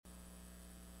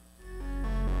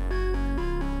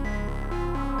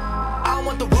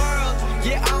the world.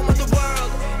 Yeah, I want the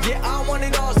world. Yeah, I want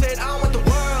it all. Said I want the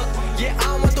world. Yeah,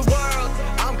 I want the world.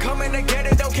 I'm coming to get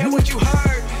it. Don't care what you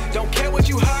heard. Don't care what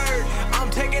you heard.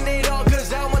 I'm taking it all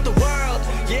cause I want the world.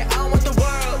 Yeah, I want the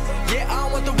world. Yeah,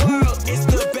 I want the world. It's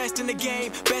the best in the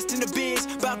game, best in the biz.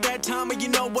 About that time and you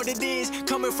know what it is.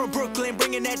 Coming from Brooklyn,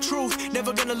 bringing that truth.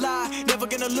 Never gonna lie, never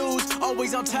gonna lose.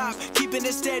 Always on top, keeping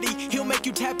it steady. He'll make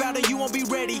you tap out or you won't be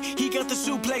ready. He got the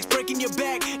suplex, breaking your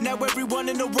back. Now everyone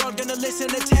in the world gonna listen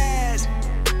to Taz.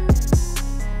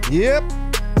 Yep,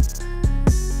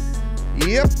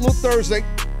 little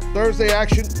Thursday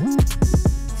action.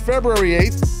 February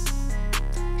 8th,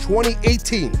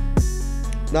 2018.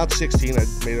 Not 16, I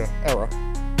made an error.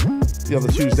 The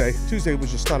other Tuesday. Tuesday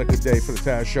was just not a good day for the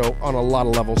Taz Show on a lot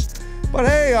of levels. But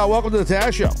hey, welcome to the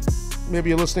Taz Show. Maybe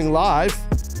you're listening live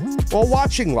or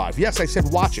watching live. Yes, I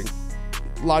said watching.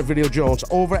 Live Video Jones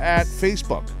over at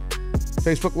Facebook.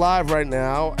 Facebook Live right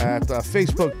now at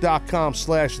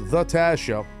facebook.com/The Taz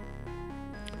Show.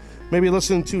 Maybe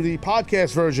listen to the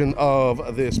podcast version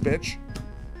of this bitch.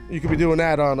 You could be doing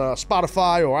that on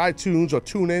Spotify or iTunes or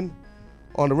TuneIn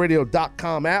on the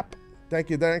radio.com app. Thank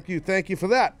you for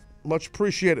that. Much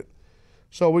appreciated.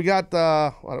 So we got,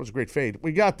 that was a great fade.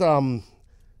 We got,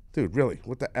 dude, really,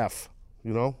 what the F?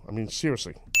 You know? I mean,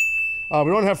 seriously. We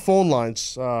don't have phone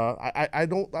lines.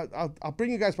 I'll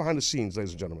bring you guys behind the scenes,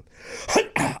 ladies and gentlemen.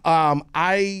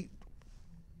 I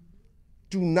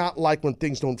do not like when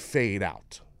things don't fade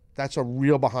out. That's a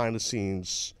real behind the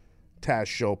scenes Taz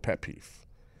Show pet peeve.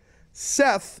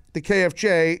 Seth, the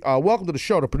KFJ, welcome to the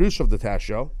show, the producer of the Taz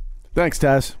Show. Thanks,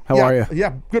 Taz. How are you?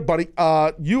 Yeah, good, buddy.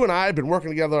 You and I have been working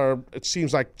together, it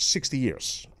seems like 60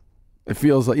 years. It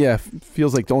feels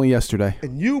like only yesterday.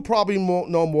 And you probably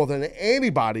know more than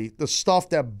anybody the stuff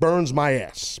that burns my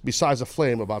ass, besides a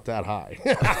flame about that high.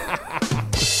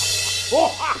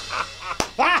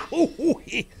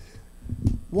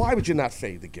 Why would you not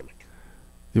fade the gimmick?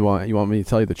 You want me to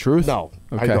tell you the truth? No,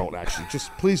 okay. I don't actually.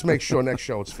 Just please make sure next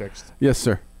show it's fixed. Yes,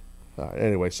 sir.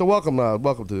 Anyway, so welcome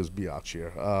to this biatch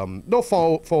here. No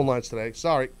phone lines today.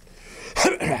 Sorry.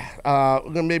 We're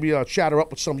gonna maybe chatter up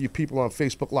with some of you people on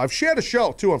Facebook Live. Share the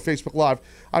show too on Facebook Live.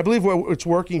 I believe it's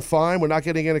working fine. We're not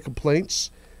getting any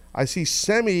complaints. I see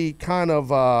Semi kind of.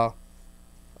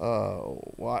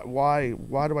 Why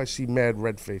do I see mad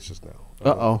red faces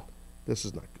now? This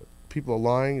is not good. People are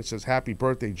lying. It says happy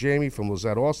birthday, Jamie from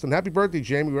Lizette Austin. Happy birthday,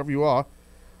 Jamie, wherever you are.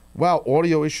 Wow,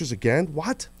 audio issues again?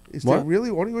 What? Is there really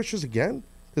audio issues again?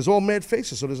 There's all mad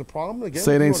faces, so there's a problem again?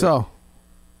 Say it ain't so.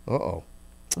 Uh-oh.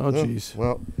 Oh, jeez.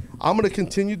 Well, I'm going to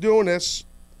continue doing this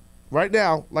right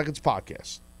now like it's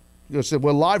podcast. You know,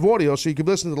 we're live audio, so you can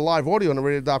listen to the live audio on the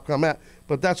radio.com app,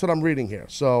 but that's what I'm reading here.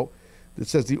 So it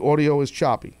says the audio is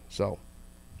choppy. So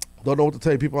don't know what to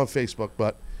tell you people on Facebook,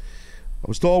 but I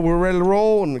was told we were ready to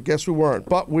roll, and I guess we weren't.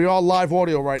 But we are live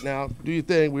audio right now. Do your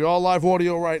thing. We are live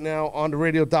audio right now on the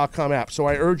radio.com app. So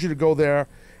I urge you to go there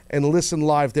and listen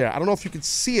live there. I don't know if you can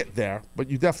see it there, but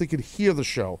you definitely can hear the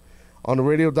show on the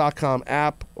radio.com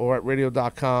app or at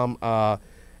radio.com. And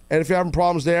if you're having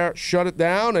problems there, shut it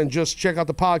down and just check out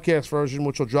the podcast version,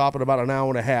 which will drop in about an hour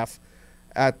and a half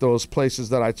at those places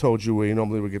that I told you where you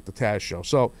normally would get the Taz Show.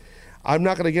 So I'm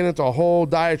not going to get into a whole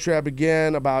diatribe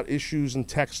again about issues and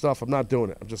tech stuff. I'm not doing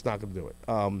it. I'm just not going to do it.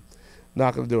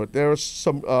 Not going to do it. There's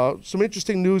some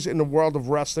interesting news in the world of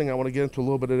wrestling. I want to get into a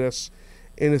little bit of this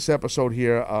in this episode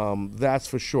here. That's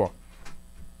for sure.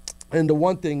 And the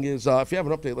one thing is, if you have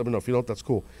an update, let me know. If you don't, that's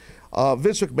cool.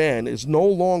 Vince McMahon is no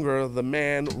longer the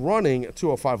man running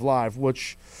 205 Live,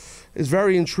 which is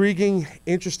very intriguing,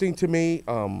 interesting to me.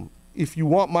 If you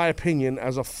want my opinion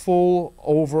as a full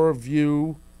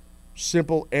overview,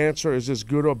 simple answer, is this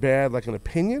good or bad, like an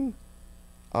opinion?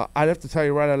 I'd have to tell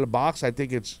you right out of the box, I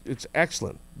think it's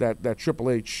excellent that Triple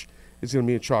H is going to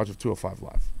be in charge of 205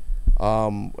 Live.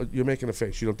 You're making a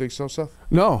face. You don't think so, Seth?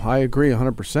 No, I agree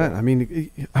 100%. I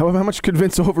mean, how much could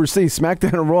Vince oversee?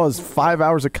 SmackDown and Raw is 5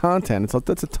 hours of content.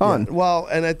 That's a ton. Yeah, well,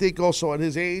 and I think also at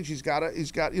his age, he's got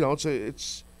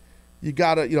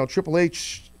Triple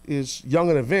H is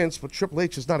younger than Vince, but Triple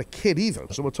H is not a kid either.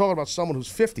 So we're talking about someone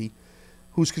who's 50,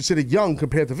 who's considered young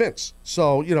compared to Vince.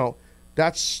 So,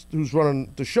 that's who's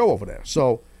running the show over there.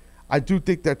 So I do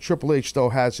think that Triple H, though,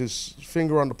 has his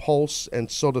finger on the pulse,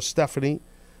 and so does Stephanie,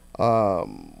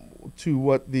 to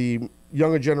what the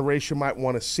younger generation might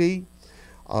want to see.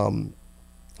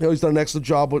 He's done an excellent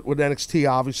job with NXT,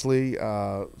 obviously.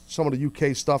 Some of the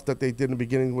UK stuff that they did in the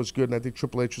beginning was good, and I think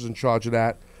Triple H was in charge of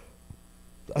that.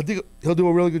 I think he'll do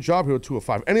a really good job here with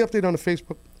 205. Any update on the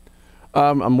Facebook?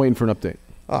 I'm waiting for an update.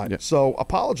 All right, yeah. So I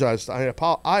apologize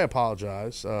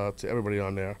to everybody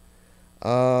on there.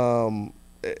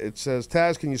 it says,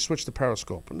 Taz, can you switch to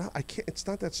Periscope? No, I can't. It's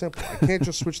not that simple. I can't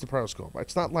just switch to Periscope.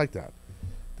 It's not like that.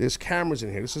 There's cameras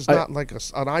in here. This is not like an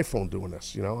iPhone doing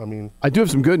this, you know? I mean... I do have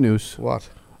some good news. What?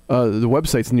 The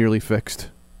website's nearly fixed.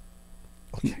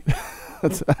 Okay.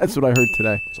 That's what I heard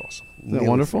today. That's awesome. Isn't that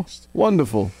wonderful? Fixed.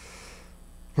 Wonderful.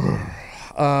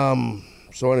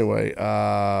 So anyway,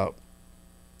 I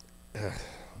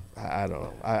don't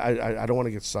know. I don't want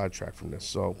to get sidetracked from this,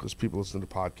 so because people listen to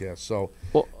podcasts. So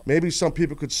maybe some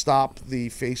people could stop the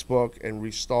Facebook and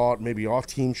restart. Maybe our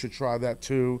team should try that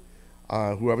too.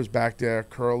 Whoever's back there,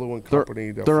 Curlew and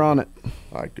company. They're on it.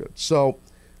 All right, good. So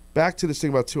back to this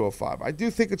thing about 205. I do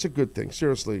think it's a good thing,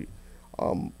 seriously.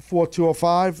 For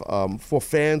 205, for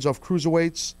fans of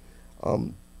cruiserweights,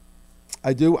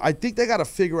 I do. I think they got to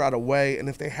figure out a way, and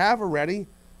if they have already,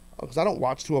 because I don't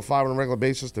watch 205 on a regular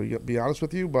basis, to be honest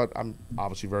with you, but I'm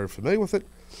obviously very familiar with it.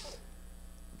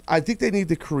 I think they need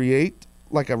to create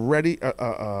like a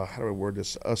how do I word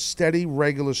this? A steady,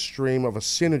 regular stream of a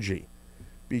synergy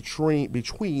between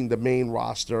the main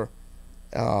roster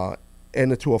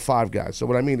and the 205 guys. So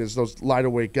what I mean is those lighter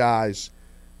weight guys,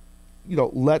 you know,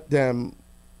 let them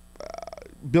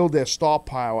build their star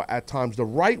power at times the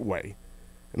right way,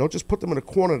 and don't just put them in a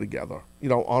corner together, you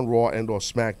know, on Raw and or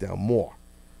SmackDown more,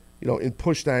 you know, in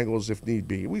pushed angles if need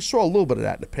be. We saw a little bit of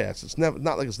that in the past. It's not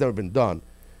like it's never been done,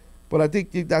 but I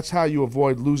think that's how you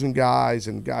avoid losing guys,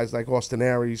 and guys like Austin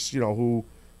Aries, you know, who,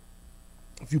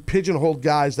 if you pigeonhole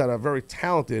guys that are very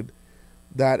talented,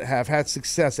 that have had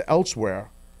success elsewhere,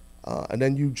 and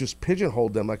then you just pigeonhole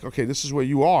them like, okay, this is where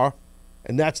you are,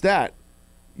 and that's that.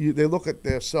 They look at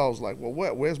themselves like, well,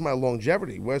 where's my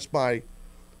longevity? Where's my,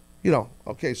 you know,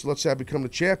 okay, so let's say I become the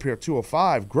champ here at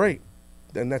 205. Great.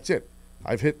 Then that's it.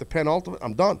 I've hit the penultimate.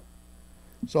 I'm done.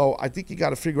 So I think you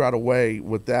got to figure out a way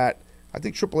with that. I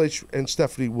think Triple H and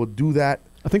Stephanie will do that.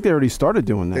 I think they already started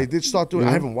doing that. They did start doing it.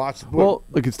 I haven't watched it. Well,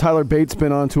 look, it's Tyler Bates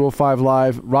been on 205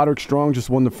 Live. Roderick Strong just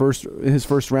won his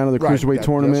first round of the Cruiserweight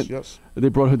tournament. Yes. They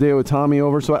brought Hideo Itami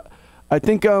over. So I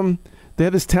think they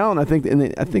have this talent. I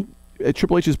think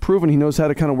Triple H has proven he knows how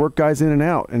to kind of work guys in and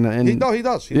out. And he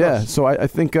does. He does. So I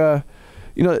think, you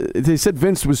know, they said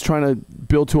Vince was trying to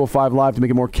build 205 Live to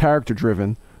make it more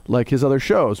character-driven, like his other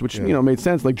shows, which, you know, made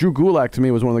sense. Like Drew Gulak, to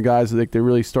me, was one of the guys that they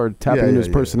really started tapping into his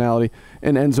personality.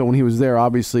 And Enzo, when he was there,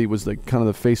 obviously was like kind of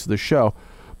the face of the show.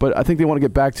 But I think they want to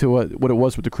get back to what it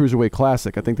was with the Cruiserweight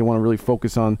Classic. I think they want to really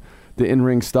focus on the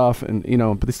in-ring stuff, and you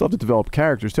know, but they still have to develop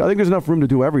characters too. I think there's enough room to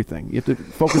do everything. You have to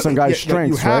focus on guys'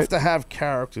 strengths. You have to have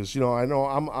characters. You know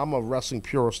I'm a wrestling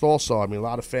purist also. I mean, a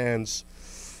lot of fans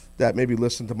that maybe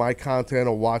listen to my content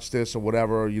or watch this or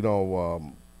whatever, you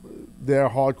know, they're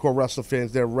hardcore wrestling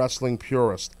fans. They're wrestling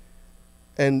purists,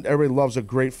 and everybody loves a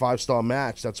great 5-star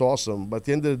match. That's awesome. But at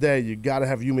the end of the day, you got to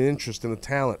have human interest in the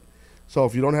talent. So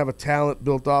if you don't have a talent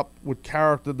built up with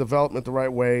character development the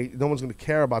right way, no one's going to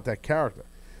care about that character.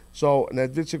 So, and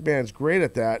that Vince McMahon's great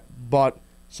at that, but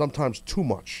sometimes too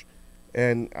much.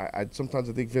 And sometimes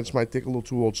I think Vince might think a little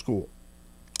too old school.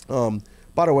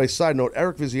 By the way, side note,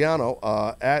 Eric Viziano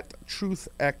at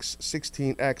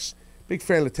TruthX16X, big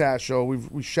fan of the Taz Show.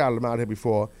 We shouted him out here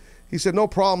before. He said no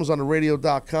problems on the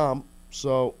radio.com,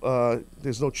 so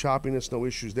there's no choppiness, no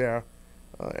issues there.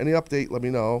 Any update, let me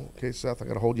know. Okay, Seth, I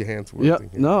got to hold your hand through everything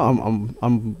here. No,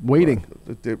 I'm waiting.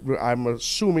 I'm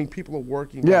assuming people are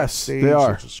working. Yes, they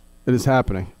are. It is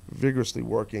happening. Vigorously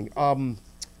working.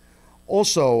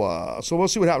 Also, so we'll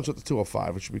see what happens with the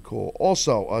 205, which should be cool.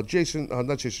 Also, not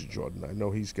Jason Jordan. I know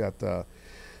he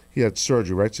had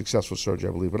surgery, right? Successful surgery,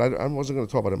 I believe. But I wasn't going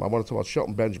to talk about him. I want to talk about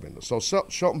Shelton Benjamin. So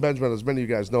Shelton Benjamin, as many of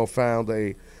you guys know, found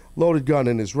a loaded gun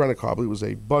in his rent-a-car. I believe it was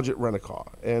a budget rent-a-car.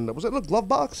 And was it in a glove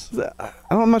box?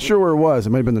 I'm not sure where it was. It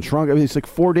might have been the trunk. I mean, it's like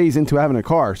 4 days into having a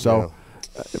car. So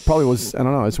it probably was, I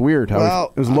don't know. It's weird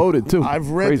how it was loaded, too. I've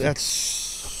read that's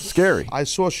scary. I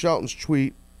saw Shelton's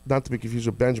tweet, not to be confused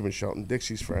with Benjamin Shelton,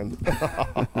 Dixie's friend. Old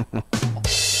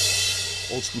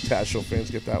school Taz Show fans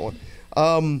get that one.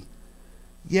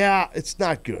 Yeah, it's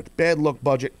not good. Bad look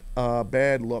budget.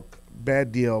 Bad look.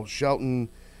 Bad deal. Shelton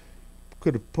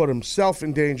could have put himself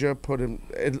in danger, put him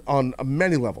on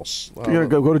many levels. You're going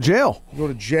to go to jail. Go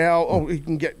to jail. Oh, he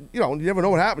can get, you never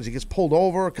know what happens. He gets pulled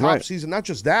over, cop sees him. Not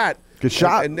just that. Get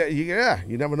shot. And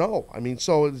you never know. I mean,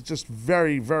 so it's just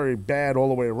very, very bad all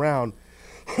the way around.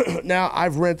 Now,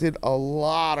 I've rented a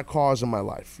lot of cars in my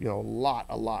life. A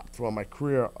lot throughout my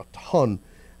career, a ton.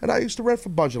 And I used to rent for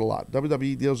budget a lot.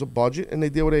 WWE deals with budget, and they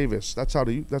deal with Avis. That's what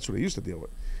they used to deal with.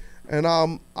 And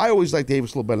I always liked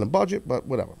Avis a little better than budget, but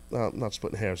whatever. I'm not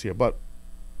splitting hairs here. But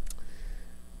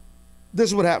this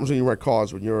is what happens when you rent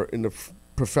cars when you're in the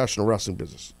professional wrestling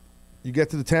business. You get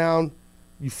to the town,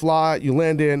 you fly, you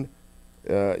land in,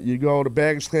 You go to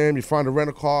baggage claim, you find a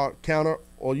rental car counter,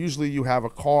 or usually you have a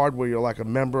card where you're like a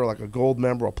member, like a gold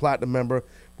member or platinum member,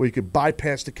 where you could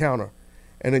bypass the counter,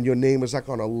 and then your name is like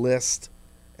on a list,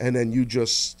 and then you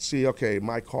just see, okay,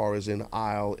 my car is in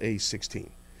aisle A16.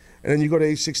 And then you go to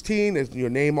A16, there's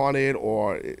your name on it,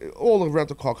 or all the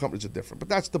rental car companies are different. But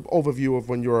that's the overview of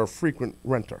when you're a frequent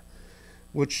renter,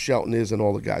 which Shelton is and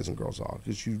all the guys and girls are,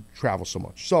 because you travel so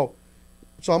much. So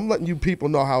I'm letting you people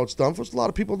know how it's done. First, a lot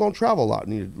of people don't travel a lot.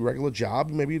 In your regular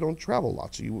job, maybe you don't travel a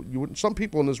lot. So you wouldn't. Some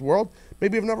people in this world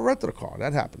maybe have never rented a car.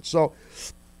 That happens. So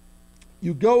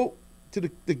you go to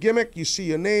the gimmick. You see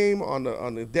your name on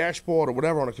the dashboard or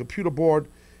whatever on a computer board,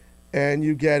 and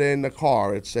you get in the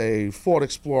car. It's a Ford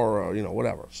Explorer,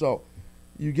 whatever. So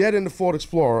you get in the Ford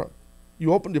Explorer.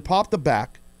 You pop the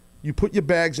back. You put your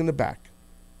bags in the back.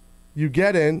 You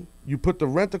get in. You put the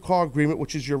rent-a-car agreement,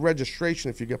 which is your registration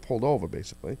if you get pulled over,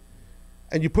 basically,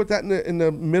 and you put that in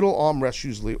the middle armrest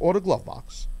usually, or the glove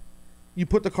box. You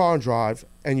put the car in drive,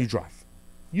 and you drive.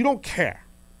 You don't care.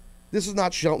 This is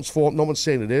not Shelton's fault. No one's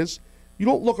saying it is. You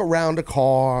don't look around the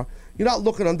car. You're not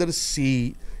looking under the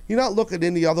seat. You're not looking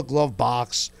in the other glove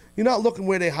box. You're not looking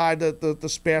where they hide the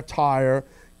spare tire.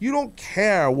 You don't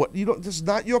care. This is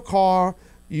not your car.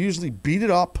 You usually beat it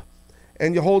up.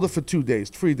 And you hold it for 2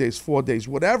 days, 3 days, 4 days,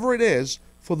 whatever it is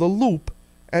for the loop,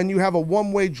 and you have a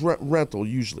one-way rental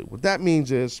usually. What that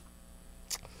means is,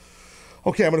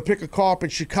 okay, I'm going to pick a car up in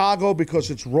Chicago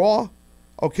because it's Raw,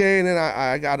 okay, and then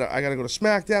I gotta go to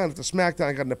SmackDown. At the SmackDown,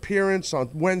 I got an appearance on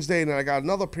Wednesday, and then I got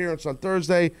another appearance on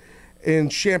Thursday in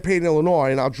Champaign, Illinois,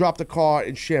 and I'll drop the car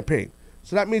in Champaign.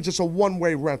 So that means it's a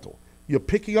one-way rental. You're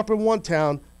picking up in one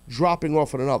town, dropping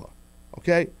off in another,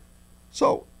 okay?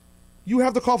 So you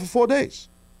have the car for 4 days,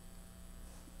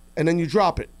 and then you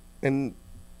drop it, and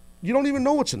you don't even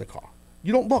know what's in the car.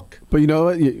 You don't look. But you know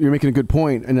what? You're making a good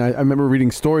point, and I remember reading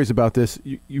stories about this.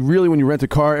 You really, when you rent a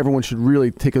car, everyone should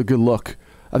really take a good look.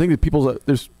 I think that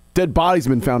there's dead bodies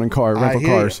have been found in rental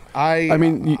cars. I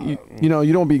mean, you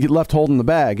don't want to be left holding the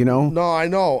bag, No, I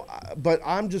know, but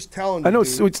I'm just telling you. I know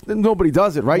nobody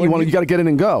does it, right? You got to get in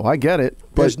and go. I get it.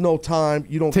 But there's no time.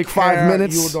 You don't take care. 5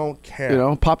 minutes. You don't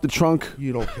care. Pop the trunk.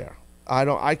 You don't care.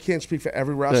 I can't speak for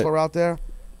every wrestler out there.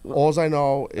 All I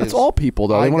know is that's all people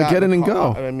though. They want to get in and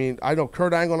go. I mean, I know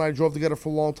Kurt Angle and I drove together for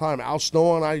a long time. Al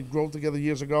Snow and I drove together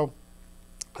years ago.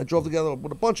 I drove together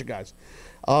with a bunch of guys.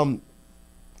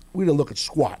 We didn't look at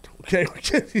squat. Okay,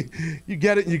 you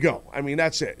get it and you go. I mean,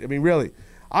 that's it. I mean, really.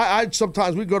 I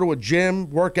sometimes we go to a gym,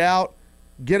 work out,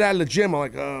 get out of the gym. I'm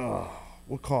like, oh.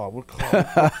 What car?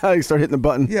 You start hitting the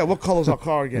button. Yeah, what color's our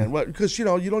car again? Because, you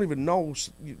don't even know.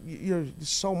 You're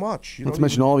so much. Not to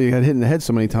mention all of you got hit in the head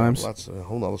so many times. Well, that's a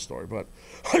whole other story. But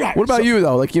what about you,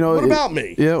 though? What about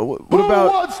me? Yeah. Who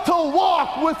wants to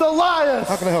walk with Elias?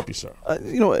 How can I help you, sir?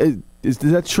 Does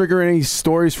that trigger any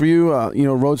stories for you?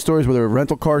 Road stories, whether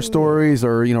rental car stories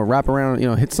or, wrap around,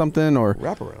 hit something or.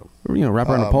 Wrap around. Or, wrap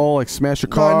around a pole, like smash a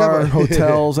car,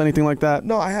 hotels, anything like that?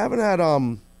 No, I haven't had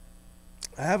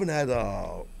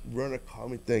rent a car.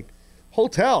 Let me think.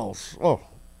 Hotels. Oh,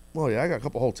 well, yeah, I got a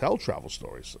couple hotel travel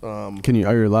stories. Are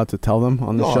you allowed to tell them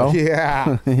on the show?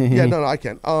 Yeah. Yeah, no, I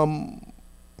can. I'll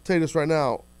tell you this right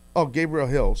now. Oh, Gabriel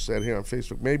Hill said here on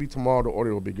Facebook, maybe tomorrow the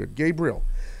audio will be good. Gabriel,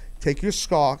 take your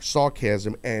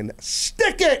sarcasm and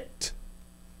stick it.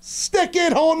 Stick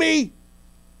it, homie.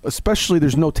 Especially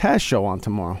there's no Taz Show on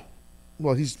tomorrow.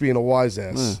 Well, he's being a wise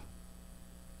ass.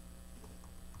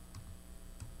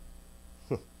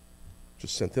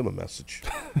 Just sent him a message.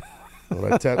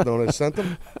 When I sent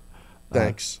him?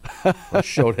 Thanks. I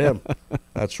showed him.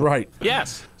 That's right.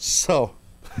 Yes. So,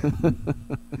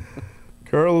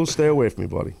 Curlew, stay away from me,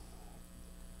 buddy.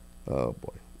 Oh,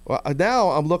 boy. Well, now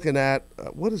I'm looking at,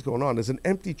 what is going on? There's an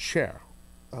empty chair.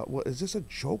 What is this a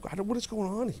joke? What is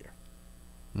going on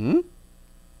here?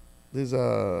 There's I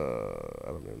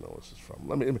don't even know where this is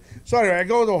from. So anyway, I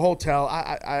go to a hotel.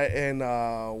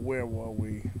 Where were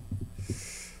we?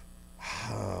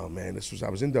 Oh man, I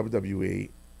was in WWE,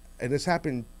 and this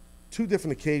happened 2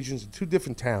 different occasions in 2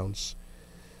 different towns.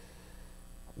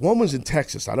 One was in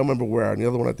Texas, I don't remember where, and the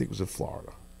other one I think was in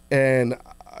Florida. And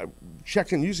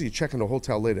usually you check in the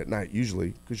hotel late at night, usually,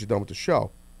 because you're done with the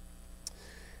show.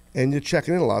 And you're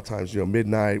checking in a lot of times,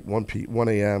 midnight, 1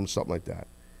 a.m., something like that.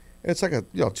 And it's like a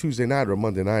Tuesday night or a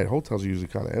Monday night. Hotels are usually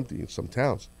kind of empty in some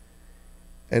towns.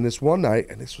 And this one night,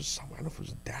 and this was somewhere, I don't know if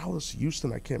it was Dallas,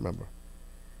 Houston, I can't remember.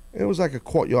 It was like a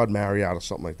Courtyard Marriott or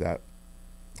something like that.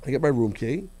 I get my room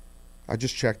key. I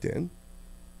just checked in.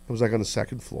 It was like on the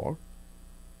 2nd floor.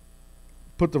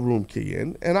 Put the room key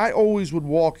in. And I always would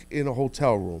walk in a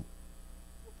hotel room,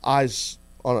 eyes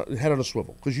head on a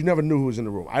swivel because you never knew who was in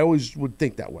the room. I always would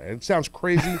think that way. It sounds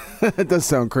crazy. It does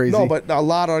sound crazy. No, but a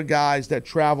lot of guys that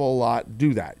travel a lot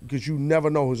do that because you never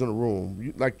know who's in the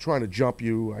room. Like trying to jump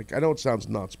you. Like, I know it sounds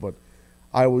nuts, but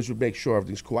I always would make sure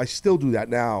everything's cool. I still do that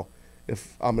now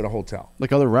if I'm in a hotel.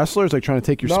 Like other wrestlers, like trying to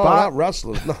take your spot? No, not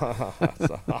wrestlers. No.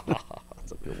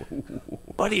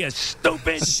 Buddy is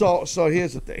stupid. So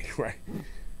here's the thing, right?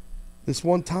 This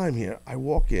one time here, I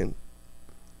walk in.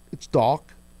 It's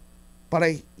dark. But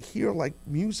I hear like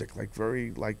music, like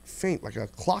very like faint, like a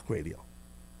clock radio.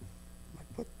 I'm like,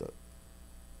 what the?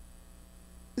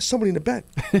 There's somebody in the bed,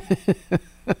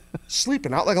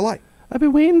 sleeping out like a light. I've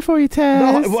been waiting for you, Taz.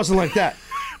 No, it wasn't like that.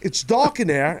 It's dark in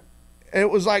there. And it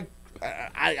was like,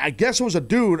 I guess it was a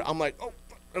dude. I'm like, oh,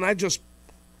 and I just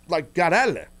like got out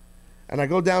of there. And I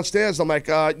go downstairs. I'm like,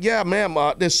 yeah, ma'am,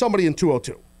 there's somebody in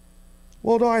 202.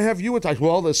 Well, no, I have you at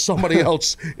well, there's somebody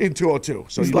else in 202.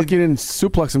 So he's lucky you didn't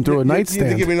suplex him through a nightstand. You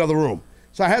need to give me another room.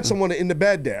 So I had someone in the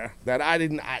bed there that I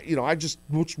just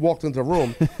walked into the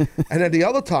room. And then the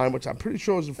other time, which I'm pretty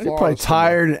sure was in Florida. You're probably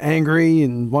tired and angry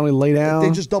and want to lay down.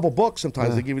 They just double book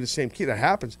sometimes. They give you the same key. That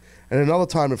happens. And another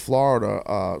time in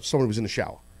Florida, somebody was in the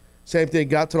shower. Same thing,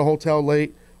 got to the hotel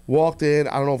late, walked in.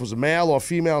 I don't know if it was a male or a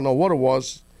female. I don't know what it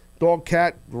was. Dog,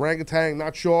 cat, orangutan,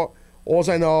 not sure. All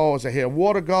I know is I hear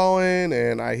water going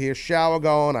and I hear shower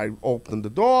going. I opened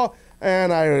the door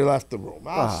and I left the room.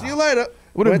 I'll see you later.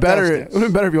 Would have been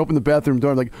better if you opened the bathroom door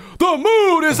and like, the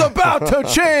mood is about to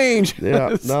change.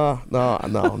 Yeah, no.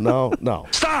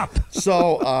 Stop.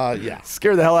 So, yeah.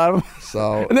 Scare the hell out of them.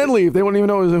 So, and then leave. They wouldn't even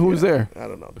know who was there. I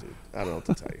don't know, dude. I don't know what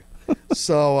to tell you.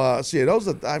 So yeah,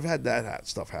 I've had that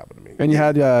stuff happen to me. And you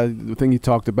had the thing you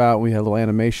talked about. We had a little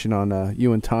animation on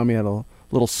you and Tommy had a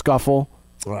little scuffle.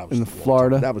 Well, in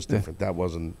Florida. That was different. That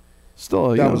wasn't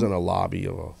still. That was in a lobby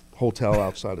of a hotel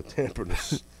outside of Tampa,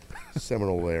 this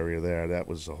Seminole area there. That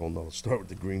was a whole nother story with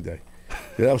the Green Day.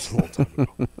 Yeah, that was a long time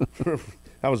ago.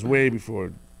 That was way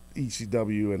before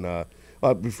ECW and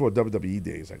before WWE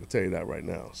days. I can tell you that right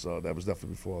now. So that was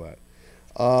definitely before that.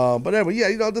 But anyway,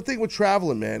 yeah, the thing with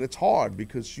traveling, man, it's hard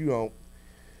because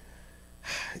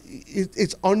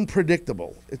it's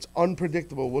unpredictable. It's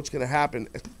unpredictable what's going to happen,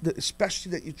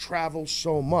 especially that you travel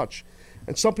so much.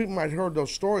 And some people might have heard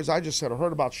those stories I just said. I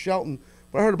heard about Shelton.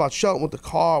 When I heard about Shelton with the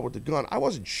car, with the gun, I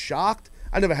wasn't shocked.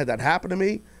 I never had that happen to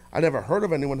me. I never heard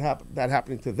of anyone that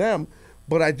happening to them.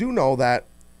 But I do know that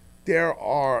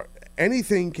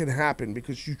anything can happen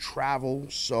because you travel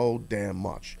so damn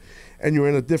much. And you're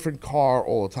in a different car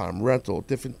all the time, rental,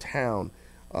 different town,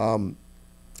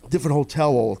 different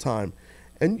hotel all the time.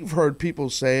 And you've heard people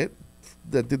say it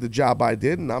that did the job I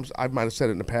did, and I might have said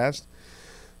it in the past.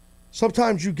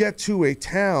 Sometimes you get to a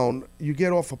town, you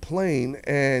get off a plane,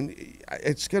 and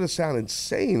it's going to sound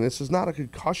insane. This is not a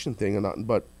concussion thing or nothing,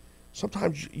 but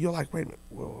sometimes you're like, wait a minute,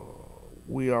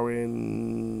 we're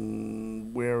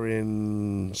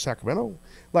in Sacramento?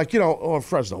 Like, or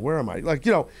Fresno, where am I? Like,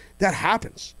 that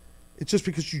happens. It's just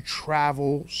because you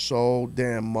travel so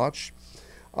damn much.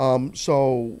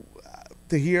 So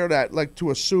to hear that, like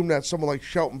to assume that someone like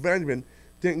Shelton Benjamin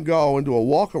didn't go and do a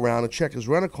walk around and check his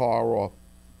rent-a-car or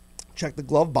check the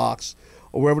glove box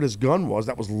or wherever this gun was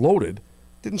that was loaded,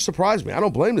 didn't surprise me. I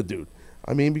don't blame the dude.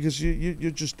 I mean, because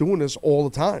you're just doing this all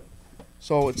the time.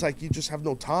 So it's like you just have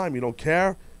no time. You don't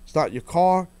care. It's not your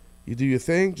car. You do your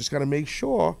thing. Just got to make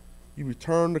sure you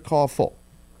return the car full.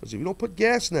 Because if you don't put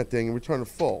gas in that thing and return it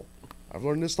full, I've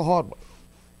learned this the hard way,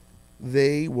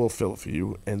 they will fill it for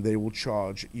you, and they will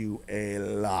charge you a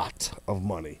lot of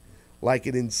money, like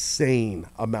an insane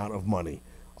amount of money,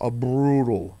 a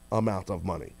brutal amount of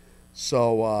money.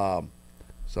 So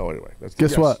anyway.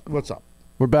 Guess what? What's up?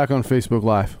 We're back on Facebook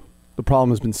Live. The problem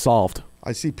has been solved.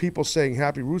 I see people saying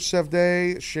Happy Rusev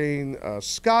Day. Shane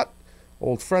Scott,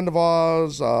 old friend of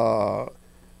ours,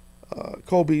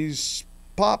 Kobe's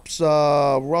pops,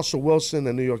 Russell Wilson,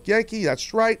 a New York Yankee.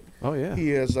 That's right. Oh, yeah.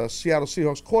 He is a Seattle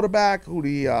Seahawks quarterback who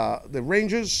the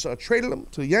Rangers traded him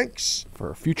to the Yanks.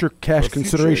 For future cash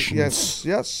considerations.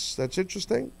 Yes. That's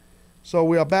interesting. So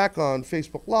we are back on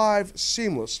Facebook Live.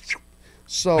 Seamless.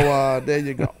 So there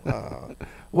you go.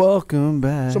 Welcome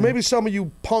back. So maybe some of you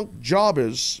punk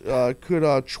jobbers could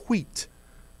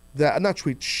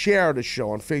share the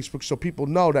show on Facebook so people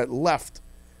know that left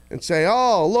and say,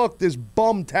 oh, look, this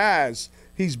bum Taz,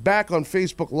 he's back on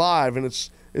Facebook Live and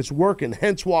it's working.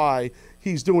 Hence why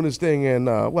he's doing his thing and,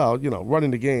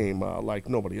 running the game like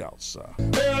nobody else,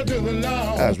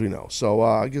 as we know. So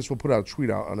I guess we'll put out a tweet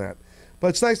out on that. But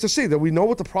it's nice to see that we know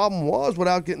what the problem was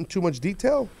without getting too much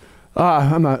detail.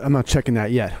 I'm not checking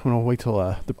that yet. I'm gonna wait till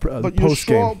the post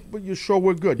game. But you're sure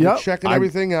we're good. Yep, You're checking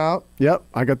everything out. Yep,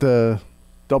 I got the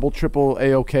double, triple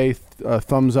A-OK,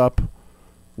 thumbs up.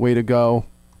 Way to go.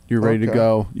 You're ready to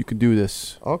go. You can do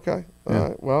this. Okay. All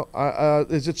right. Well,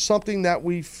 is it something that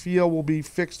we feel will be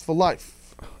fixed for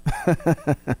life?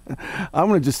 I'm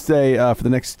going to just say for the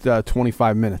next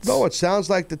 25 minutes. No, it sounds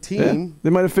like the team. They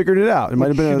might have figured it out. It might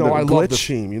have been a glitch. I love the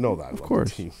team. You know that. Of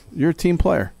course. Team. You're a team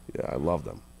player. Yeah, I love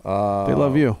them. They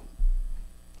love you.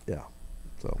 Yeah.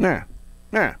 So. Yeah.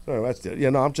 So that's it. Yeah,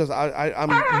 no, I'm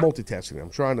multitasking. I'm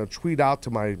trying to tweet out to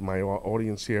my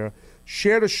audience here.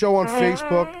 Share the show on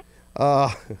Facebook.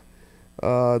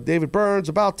 David Burns,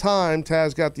 about time.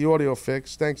 Taz got the audio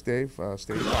fixed. Thanks, Dave.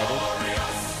 Stay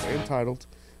entitled.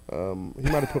 He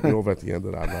might have put me over at the end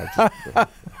of that.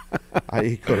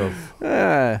 He could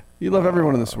have. You love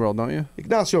everyone in this world, don't you?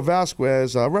 Ignacio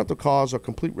Vasquez, rental cars are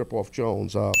complete rip-off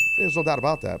Jones. There's no doubt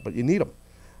about that, but you need them.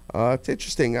 It's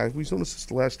interesting. We noticed this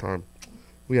the last time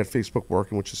we had Facebook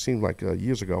working, which seemed like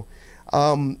years ago.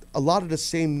 A lot of the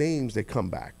same names, they come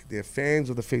back. They're fans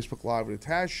of the Facebook Live with the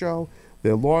Taz Show.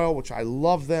 They're loyal, which I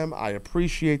love them. I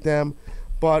appreciate them.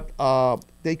 But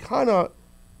they kind of,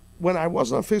 when I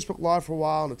wasn't on Facebook Live for a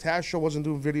while and the Taz Show wasn't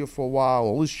doing video for a while,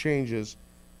 all these changes,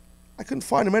 I couldn't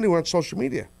find them anywhere on social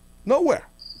media. Nowhere.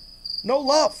 No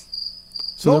love.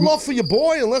 So no love for your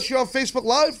boy unless you're on Facebook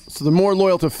Live. So they're more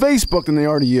loyal to Facebook than they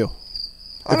are to you.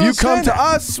 If you come to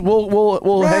us,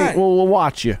 we'll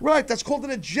watch you. Right. That's called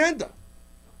an agenda.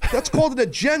 That's called an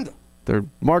agenda. They're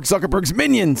Mark Zuckerberg's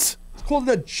minions. It's called an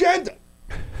agenda.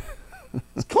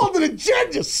 It's called an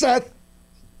agenda, Seth.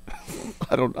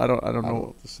 I don't know. I don't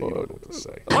know what to say.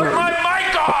 Put my mic on!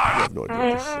 I have no idea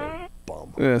what to say.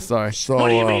 Bum. Yeah, sorry. So, what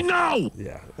do you mean no?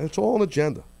 Yeah, it's all an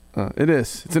agenda. It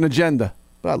is. It's an agenda.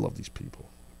 But I love these people.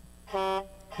 You know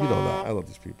that. I love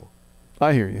these people.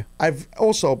 I hear you. I've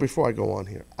also, before I go on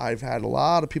here, I've had a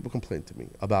lot of people complain to me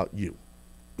about you.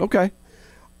 Okay.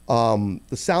 The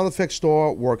sound effects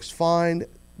store works fine.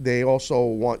 They also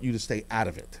want you to stay out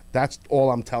of it. That's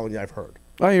all I'm telling you I've heard.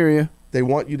 I hear you. They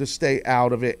want you to stay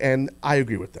out of it, and I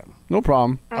agree with them. No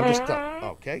problem. I'm just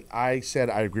okay. I said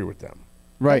I agree with them.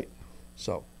 Right.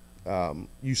 So,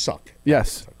 you suck.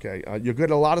 Yes. Okay. You're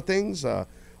good at a lot of things.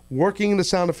 Working in the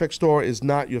sound effects store is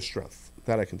not your strength.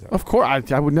 That I can tell. Of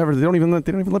course, I would never. They don't even let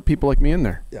people like me in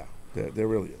there. Yeah, there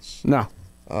really is. No.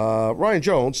 Ryan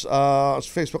Jones,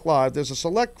 Facebook Live. There's a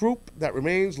select group that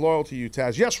remains loyal to you,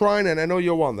 Taz. Yes, Ryan, and I know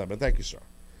you're one of them, and thank you, sir.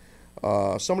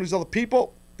 Some of these other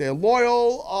people, they're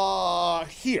loyal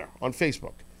here on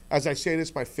Facebook. As I say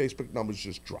this, my Facebook numbers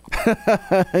just drop.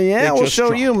 Yeah, we'll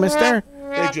show you, mister.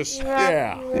 They just,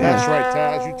 that's right,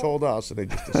 Taz. You told us, and they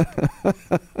just disappear.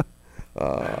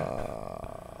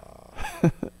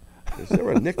 Is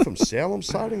there a Nick from Salem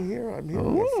sighting here? I'm here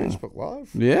on Facebook Live.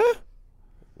 Yeah?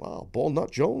 Wow, Ball Nut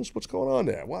Jones? What's going on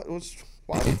there? What?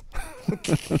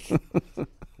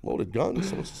 Loaded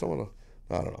guns? Someone,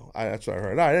 I don't know. That's what I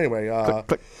heard. All right, anyway.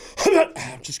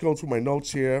 I'm just going through my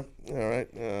notes here. All right.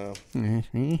 No,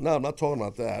 I'm not talking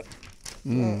about that.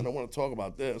 I don't want to talk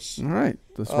about this. All right.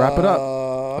 Let's wrap it up.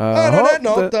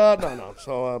 No.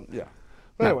 So, yeah.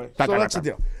 Anyway, so that's the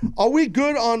deal. Are we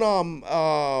good on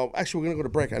actually we're gonna go to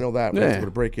break. I know that. We're gonna go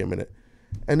to break here in a minute.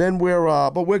 And then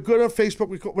but we're good on Facebook.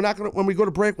 We're not gonna when we go to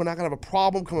break, we're not gonna have a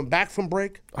problem coming back from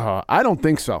break. I don't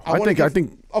think so. I think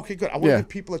okay, good. I want to give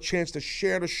people a chance to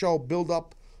share the show, build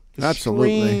up the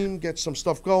absolutely stream, get some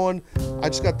stuff going. I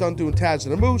just got done doing Taz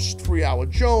and the Moose, 3 Hour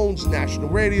Jones, national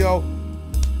radio.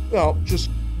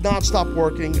 Just nonstop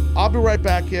working. I'll be right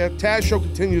back here. Taz Show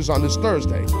continues on this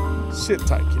Thursday. Sit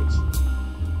tight, kids.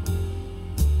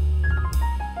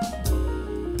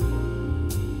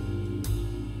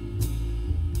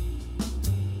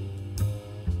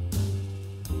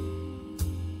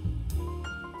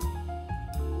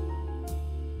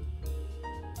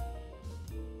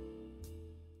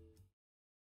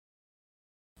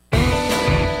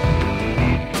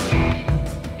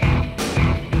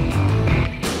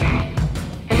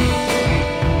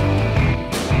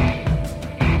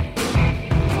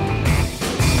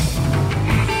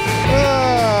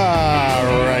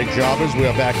 We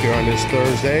are back here on this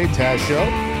Thursday, Taz Show,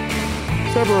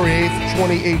 February 8th,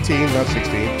 2018, not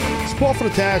 16. Support for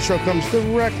the Taz Show comes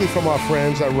directly from our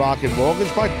friends at Rocket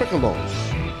Mortgage by Quicker Loans.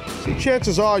 See,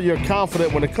 chances are you're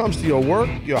confident when it comes to your work,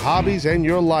 your hobbies, and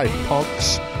your life,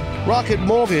 punks. Rocket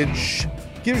Mortgage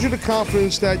gives you the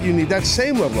confidence that you need, that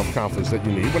same level of confidence that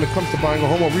you need when it comes to buying a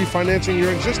home or refinancing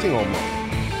your existing home loan.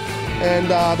 And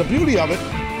the beauty of it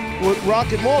with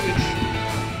Rocket Mortgage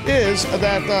is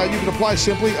that you can apply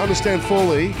simply, understand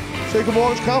fully, so you can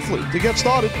mortgage confidently. To get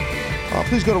started,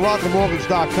 please go to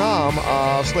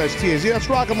rocketmortgage.com/TSE. That's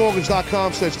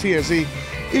rocketmortgage.com/TSE.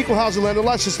 Equal housing lender,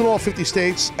 licensed in all 50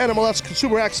 states. NMLS,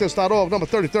 consumeraccess.org, number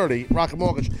 3030, Rocket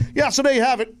Mortgage. Yeah, so there you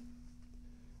have it.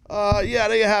 There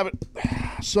you have it.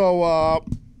 So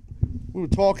we were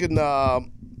talking a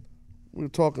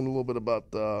little bit about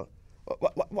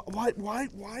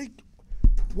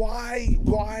why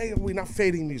are we not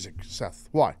fading music, Seth?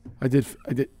 Why? I did.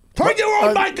 Turn your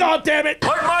own mic on, damn it!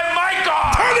 Turn my mic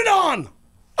on! Turn it on!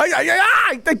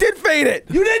 I did fade it.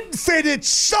 You didn't fade it. It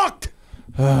sucked.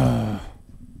 Damn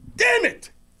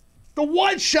it! The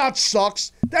wide shot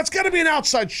sucks. That's got to be an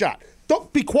outside shot.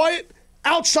 Don't be quiet.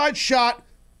 Outside shot.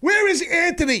 Where is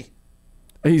Anthony?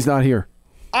 He's not here.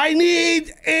 I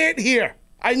need Ant here.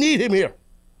 I need him here.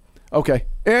 Okay.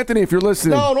 Anthony, if you're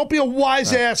listening. No, don't be a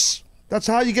wise ass. That's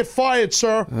how you get fired,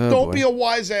 sir. Don't be a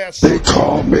wise ass. They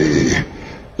call me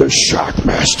the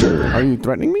Shockmaster. Are you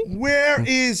threatening me? Where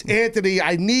is Anthony?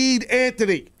 I need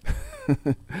Anthony. I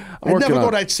working never on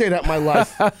thought it. I'd say that in my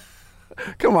life.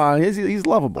 Come on, he's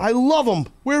lovable. I love him.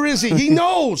 Where is he? He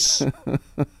knows.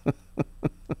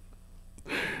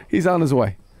 He's on his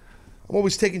way. I'm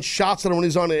always taking shots at him when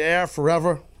he's on the air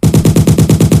forever. So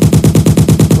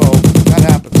that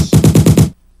happens.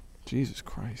 Jesus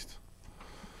Christ.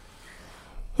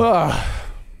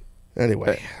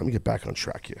 Anyway, let me get back on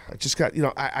track here. I just got,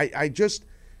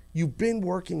 you've been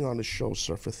working on the show,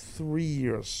 sir, for 3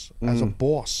 years as a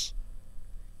boss.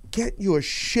 Get your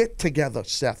shit together,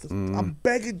 Seth. I'm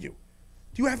begging you.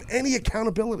 Do you have any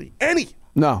accountability? Any?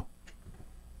 No.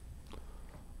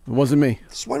 It wasn't me.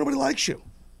 That's why nobody likes you.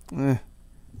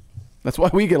 That's why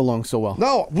we get along so well.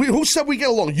 No, who said we get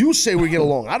along? You say we get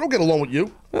along. I don't get along with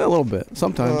you. A little bit,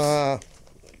 sometimes.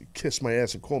 Kiss my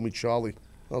ass and call me Charlie.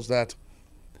 How's that?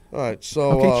 All right,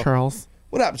 so... Okay, Charles.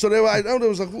 What happened? So I know there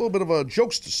was a little bit of a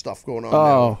jokester stuff going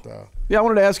on there. With, yeah, I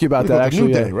wanted to ask you about that, actually.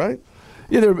 New Day, right?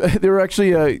 Yeah, they were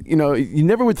actually, you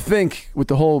never would think with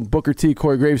the whole Booker T,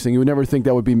 Corey Graves thing, you would never think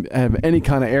that would have any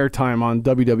kind of airtime on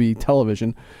WWE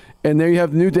television. And there you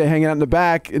have New Day hanging out in the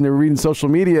back, and they're reading social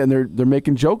media, and they're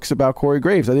making jokes about Corey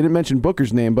Graves. I didn't mention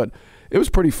Booker's name, but it was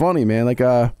pretty funny, man. Like,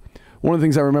 one of the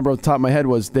things I remember off the top of my head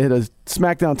was they had a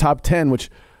SmackDown Top 10, which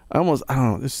I don't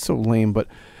know, this is so lame,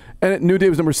 and New Day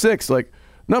was number 6. Like,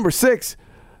 number 6,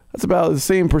 that's about the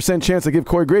same % chance I give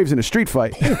Corey Graves in a street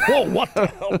fight. Whoa, what the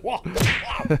hell? Wow,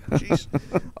 jeez.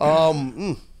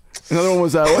 Another one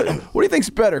was, what do you think's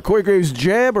better, Corey Graves'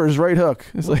 jab or his right hook?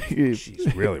 It's like,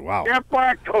 jeez, really, wow. Get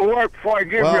back to work before I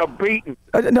give you a beating.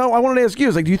 No, I wanted to ask you,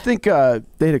 do you think they had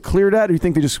to clear that? Or do you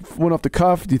think they just went off the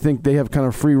cuff? Do you think they have kind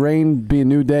of free reign being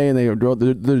New Day and they are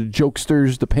the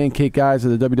jokesters, the pancake guys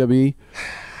of the WWE?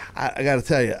 I got to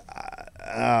tell you,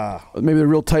 maybe they're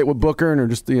real tight with Booker, and or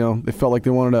just they felt like they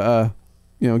wanted to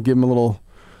give him a little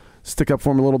stick up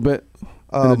for him a little bit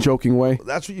in a joking way.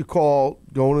 That's what you call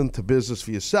going into business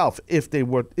for yourself. If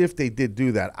they did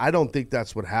do that, I don't think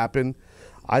that's what happened.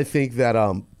 I think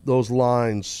that those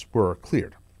lines were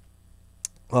cleared.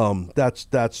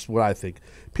 That's what I think.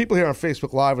 People here on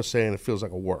Facebook Live are saying it feels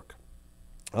like a work.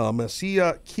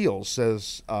 Messia Keel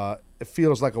says it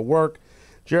feels like a work.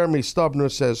 Jeremy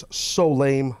Stubner says so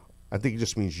lame. I think it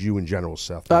just means you in general,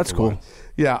 Seth. That's cool.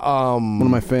 Yeah. One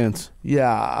of my fans.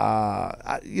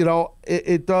 Yeah.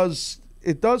 It does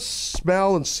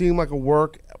smell and seem like a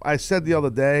work. I said the other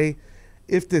day,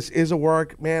 if this is a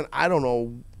work, man, I don't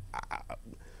know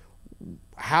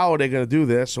how are they going to do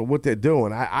this or what they're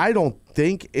doing. I don't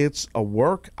think it's a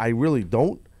work. I really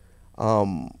don't.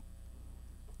 I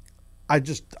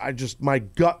just my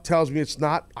gut tells me it's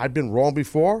not. I've been wrong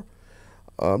before.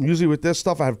 Usually with this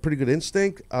stuff, I have pretty good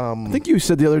instinct. I think you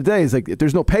said the other day, is like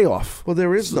there's no payoff. Well,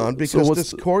 there is none because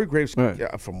this Corey Graves,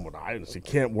 right, from what I understand,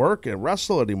 can't work and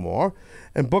wrestle anymore.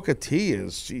 And Booker T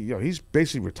is, he's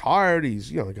basically retired. He's,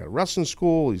 he got wrestling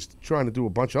school. He's trying to do a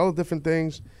bunch of other different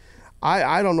things.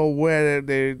 I don't know where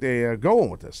they are going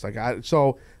with this.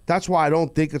 So that's why I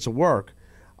don't think it's a work.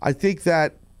 I think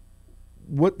that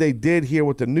what they did here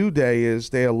with the New Day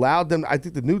is they allowed them. I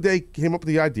think the New Day came up with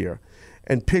the idea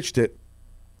and pitched it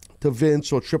to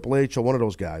Vince or Triple H or one of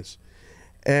those guys.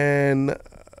 And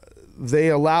they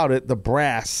allowed it, the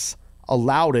brass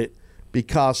allowed it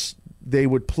because they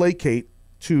would placate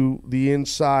to the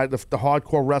inside, the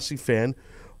hardcore wrestling fan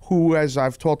who, as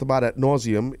I've talked about ad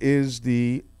nauseum, is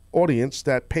the audience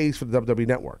that pays for the WWE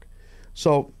Network.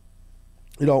 So,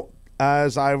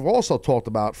 as I've also talked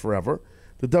about forever,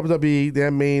 the WWE,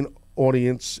 their main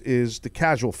audience is the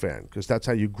casual fan because that's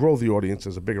how you grow the audience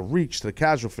as a bigger reach to the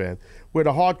casual fan, where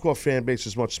the hardcore fan base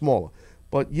is much smaller.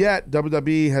 But yet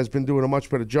WWE has been doing a much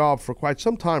better job for quite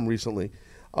some time recently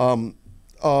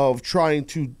of trying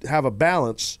to have a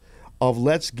balance of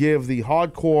let's give the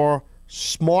hardcore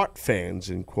smart fans,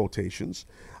 in quotations,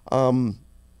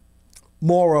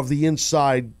 more of the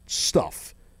inside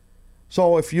stuff.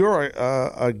 So if you're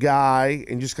a guy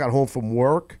and you just got home from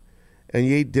work and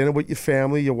you ate dinner with your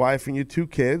family, your wife and your 2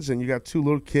 kids, and you got 2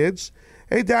 little kids,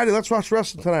 hey, Daddy, let's watch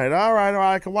wrestling tonight. All right,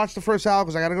 I can watch the first hour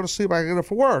because I got to go to sleep. I got to get up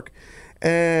for work.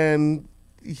 And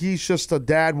he's just a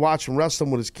dad watching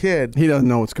wrestling with his kid. He doesn't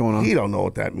know what's going on. He don't know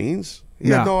what that means. He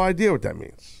had no idea what that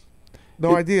means.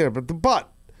 No idea. But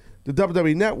the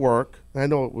WWE Network, I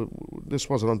know this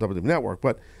wasn't on WWE Network,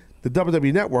 but the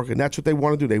WWE Network, and that's what they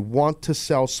want to do. They want to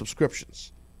sell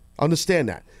subscriptions. Understand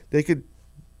that. They could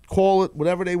call it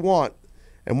whatever they want,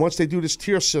 and once they do this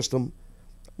tier system,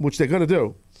 which they're going to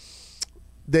do,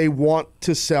 they want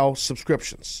to sell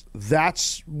subscriptions.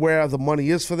 That's where the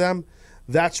money is for them.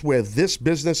 That's where this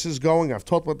business is going. I've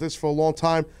talked about this for a long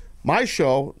time. My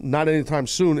show, not anytime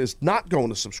soon, is not going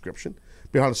to subscription,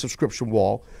 behind a subscription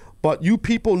wall. But you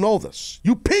people know this.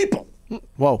 You people.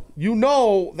 Whoa. You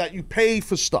know that you pay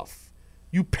for stuff.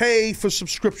 You pay for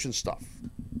subscription stuff.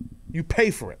 You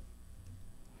pay for it.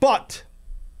 But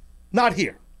not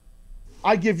here.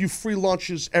 I give you free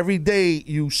lunches every day,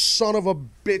 you son of a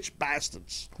bitch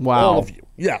bastards. Wow. All of you.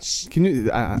 Yes. Can you?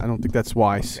 I don't think that's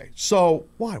wise. Okay. So,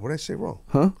 why? What did I say wrong?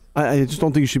 Huh? I just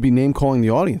don't think you should be name-calling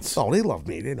the audience. Oh, they love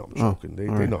me. They know I'm joking. They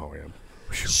right. know how I am.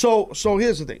 So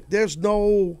here's the thing. There's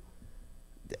no...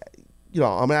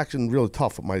 I'm acting really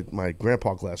tough with my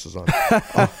grandpa glasses on.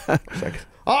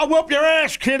 I'll whoop your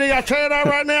ass, kitty. I tell you that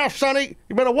right now, Sonny.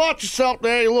 You better watch yourself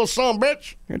there, you little son of a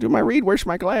bitch. I do my read. Where's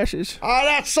my glasses?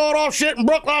 That sawed-off shit in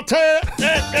Brooklyn, I'll tell you.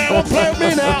 Don't play with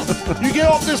me now. You get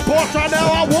off this porch right now,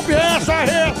 I'll whoop your ass right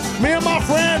here. Me and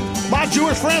my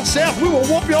Jewish friend Seth, we will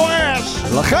whoop your ass.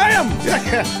 L'chaim.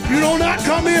 You do not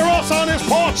come near us on this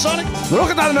porch, Sonny.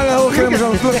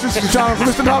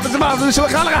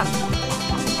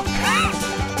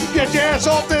 Get your ass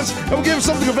off this, and we'll give you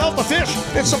something gefilte fish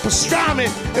and some pastrami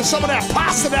and some of that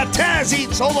pasta that Taz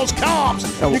eats, all those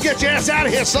carbs. You get your ass out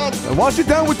of here, son. And wash it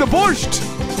down with the borscht.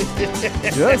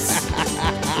 Yes.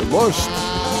 The borscht.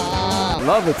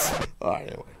 Love it. All right,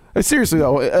 anyway. Seriously,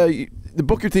 though, the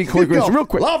Booker T. Corey Graves, real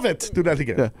quick. Love it. Do that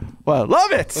again. Yeah. Well,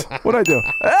 love it. What'd I do?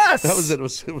 Yes. That was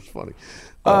it. It was funny.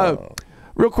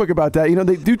 Real quick about that,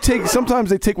 they do take, sometimes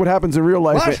they take what happens in real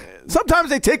life. What? Sometimes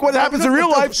they take what happens in real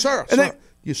life. Sir,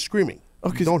 you're screaming.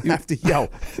 Okay, you don't have to yell.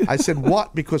 I said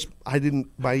what because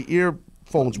my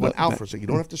earphones went out for a second. You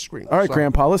don't have to scream. All right,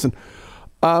 Grandpa, listen.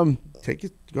 Take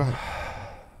it. Go ahead.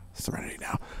 Serenity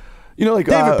now.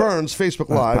 David Burns, Facebook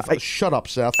Live. Shut up,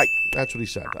 Seth. That's what he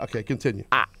said. Okay, continue.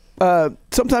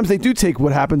 Sometimes they do take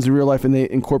what happens in real life and they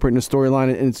incorporate in a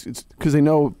storyline, and it's because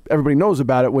everybody knows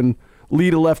about it. When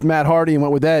Lita left Matt Hardy and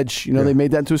went with Edge, they made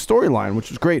that into a storyline, which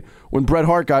was great. When Bret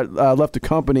Hart got left the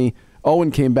company,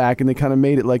 Owen came back and they kind of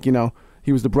made it like,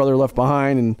 he was the brother left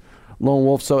behind and lone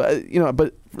wolf. So,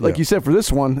 but like you said, for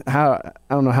this one, I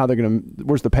don't know how they're going to,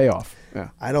 where's the payoff? Yeah.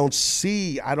 I don't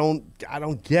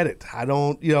get it. I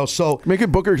don't, so. Make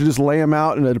it Booker to just lay him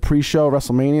out in a pre-show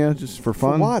WrestleMania just for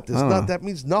fun. For what? That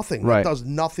means nothing. Right. That does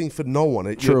nothing for no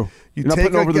one. True. You're not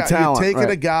putting over the talent. You're taking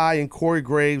a guy in Corey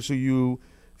Graves who you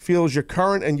feel is your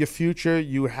current and your future.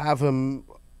 You have him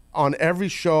on every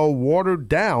show watered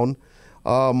down,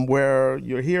 where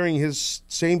you're hearing his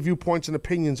same viewpoints and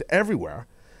opinions everywhere.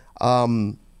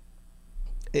 And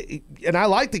I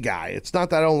like the guy. It's not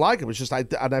that I don't like him. It's just,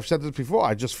 and I've said this before,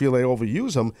 I just feel they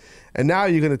overuse him. And now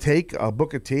you're going to take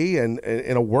Booker T and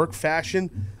in a work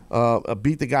fashion,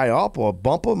 beat the guy up or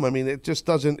bump him. I mean, it just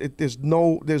doesn't,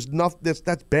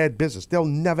 that's bad business. They'll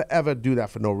never, ever do that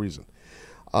for no reason.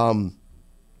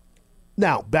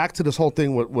 Now, back to this whole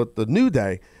thing with the New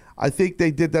Day. I think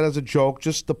they did that as a joke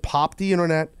just to pop the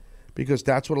internet because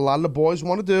that's what a lot of the boys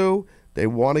want to do. They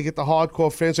want to get the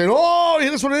hardcore fans saying, oh,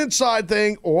 here's what an inside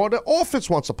thing, or the office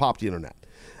wants to pop the internet.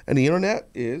 And the internet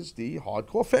is the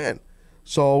hardcore fan.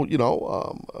 So,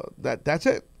 that's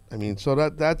it. I mean, so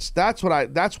that's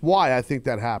why I think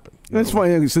that happened. It's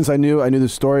funny since I knew the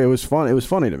story. It was fun. It was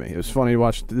funny to me. It was funny to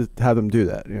watch have them do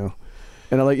that. And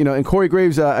and Corey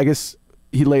Graves, I guess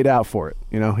he laid out for it.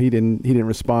 He didn't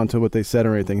respond to what they said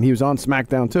or anything. And he was on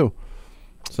SmackDown too.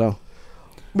 So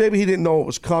maybe he didn't know it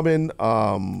was coming.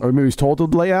 Or maybe he's told to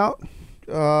lay out.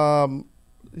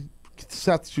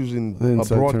 Seth's using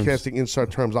broadcasting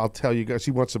inside terms. I'll tell you guys, he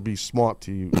wants to be smart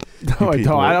to you. No, I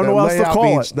don't. I don't know what else to call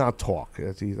means it. Not talk.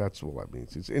 That's what that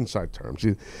means. It's inside terms.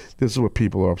 This is what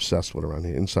people are obsessed with around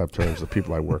here. Inside terms. The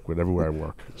people I work with, everywhere I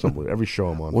work, every show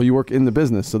I'm on. Well, you work in the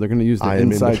business, so they're going to use the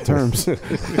inside terms.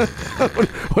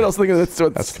 What else?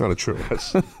 That's kind of true.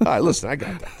 All right, listen, I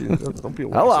got that. Don't be a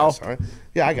hello. All right?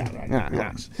 Yeah, I got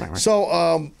it. Yeah.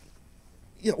 So,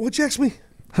 what'd you ask me?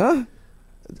 Huh?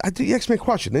 You asked me a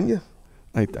question, didn't you?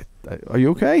 I Are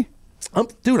you okay?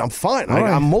 Dude, I'm fine. All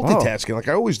right. I'm multitasking like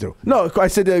I always do. No, I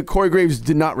said Corey Graves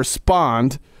did not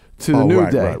respond to the New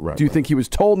Day. Do you think he was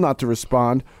told not to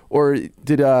respond, or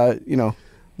did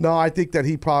No, I think that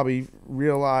he probably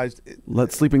realized.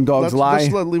 Let sleeping dogs lie.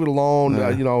 Let's leave it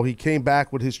alone. He came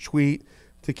back with his tweet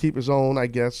to keep his own, I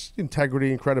guess,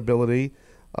 integrity and credibility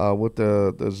with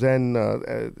the Zen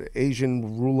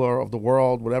Asian ruler of the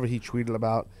world, whatever he tweeted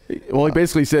about. Well, he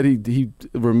basically said he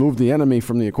removed the enemy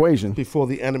from the equation before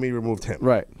the enemy removed him.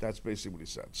 Right. That's basically what he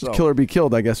said. So, kill or be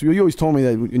killed, I guess. You always told me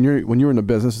that when you're in the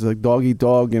business, it's like dog eat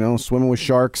dog, swimming with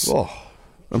sharks. Oh.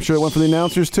 I'm sure it went for the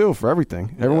announcers too, for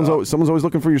everything. Someone's always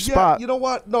looking for your spot. You know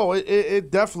what? No,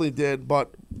 it definitely did.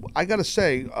 But I got to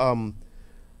say,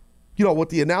 with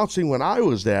the announcing when I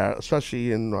was there,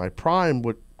 especially in my prime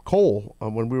with Cole,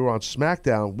 when we were on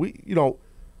SmackDown,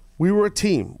 we were a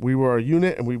team. We were a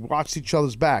unit, and we watched each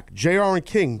other's back. JR and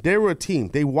King, they were a team.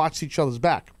 They watched each other's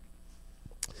back.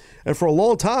 And for a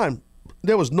long time,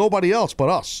 there was nobody else but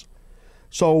us.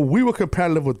 So we were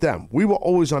competitive with them. We were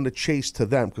always on the chase to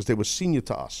them because they were senior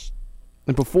to us.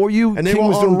 And before you, and they were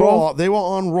on Raw. They were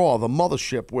on Raw, the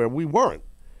mothership, where we weren't,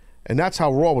 and that's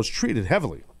how Raw was treated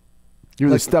heavily. You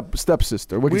were the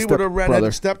stepsister. We were the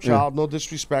redheaded stepchild. Yeah. No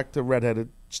disrespect to redheaded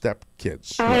step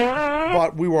kids,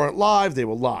 but we weren't live. They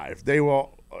were live. It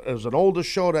was an older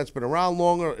show that's been around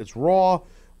longer. It's Raw.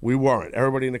 We weren't.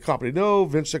 Everybody in the company knew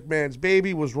Vince McMahon's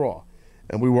baby was Raw.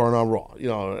 And we weren't on Raw.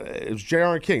 It was JR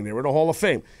and King. They were in the Hall of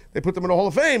Fame. They put them in the Hall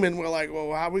of Fame, and we're like,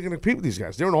 well, how are we going to compete with these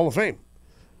guys? They're in the Hall of Fame.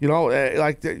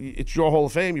 It's your Hall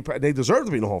of Fame. They deserve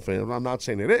to be in the Hall of Fame. I'm not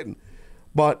saying they didn't.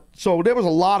 But so there was a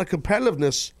lot of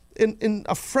competitiveness, in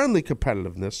a friendly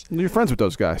competitiveness. You're friends with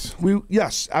those guys.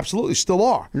 Yes, absolutely, still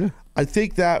are. Yeah. I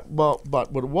think that, but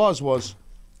what it was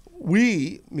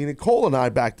we, meaning Cole and I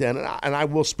back then, and I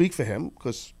will speak for him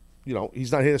because,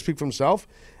 he's not here to speak for himself.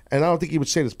 And I don't think he would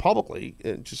say this publicly,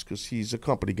 just because he's a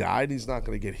company guy and he's not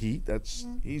going to get heat.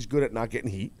 He's good at not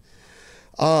getting heat.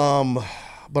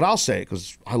 But I'll say it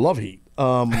because I love heat.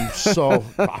 So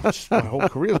my whole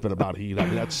career has been about heat. I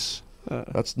mean, that's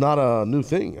not a new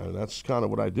thing. I mean, that's kind of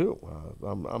what I do.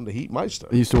 I'm the heat meister.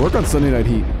 I used to work on Sunday Night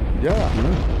Heat.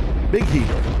 Yeah. Big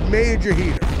heater. Major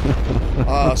heater.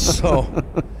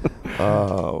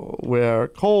 Where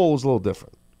Cole is a little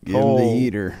different. Give him the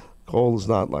heater. Cole is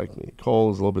not like me.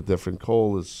 Cole is a little bit different.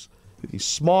 He's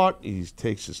smart. He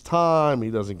takes his time. He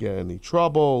doesn't get any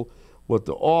trouble with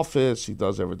the office. He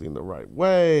does everything the right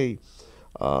way.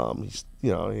 He's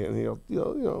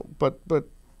but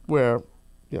where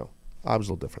I was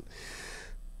a little different.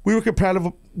 We were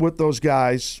competitive with those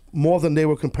guys more than they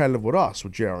were competitive with us,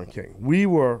 with JR and King. We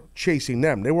were chasing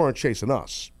them. They weren't chasing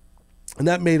us, and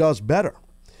that made us better.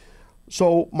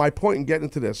 So my point in getting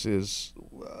into this is.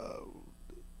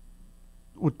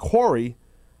 With Corey,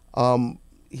 was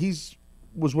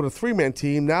with a three-man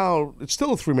team. Now it's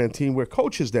still a three-man team where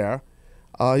Coach is there.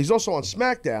 He's also on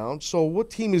SmackDown. So what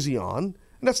team is he on? And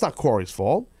that's not Corey's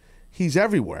fault. He's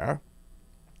everywhere.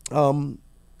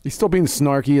 He's still being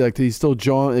snarky. Like he's still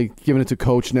giving it to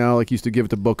Coach now. Like he used to give it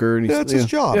to Booker. And that's his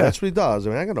job. Yeah. That's what he does.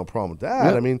 I mean, I got no problem with that.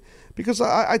 Yeah. I mean, because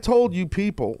I told you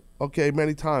people,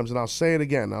 many times, and I'll say it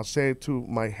again. I'll say it till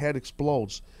my head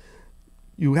explodes.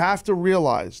 You have to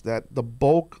realize that the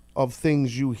bulk of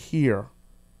things you hear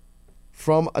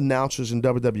from announcers in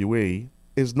WWE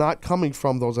is not coming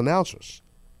from those announcers.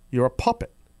 You're a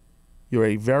puppet. You're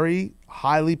a very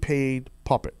highly paid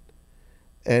puppet.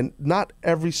 And not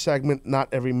every segment, not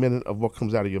every minute of what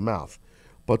comes out of your mouth.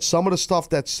 But some of the stuff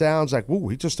that sounds like, ooh,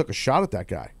 he just took a shot at that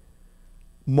guy.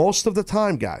 Most of the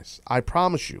time, guys, I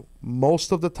promise you,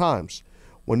 most of the times,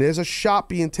 when there's a shot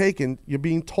being taken, you're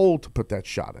being told to put that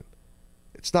shot in.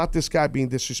 It's not this guy being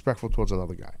disrespectful towards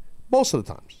another guy. Most of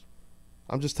the times.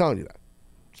 I'm just telling you that.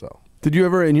 So, did you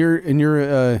ever in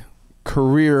your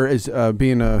career as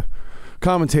being a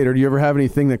commentator, do you ever have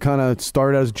anything that kind of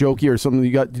started as jokey or something?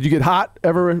 Did you get hot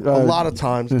ever? A lot of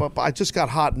times, but I just got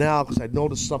hot now because I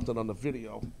noticed something on the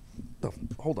video.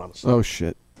 Hold on a second. Oh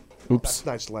shit! Oops. That's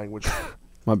nice language.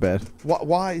 My bad.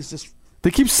 Why is this?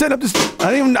 They keep setting up this.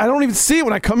 I don't even see it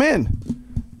when I come in.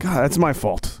 God, that's my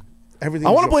fault. I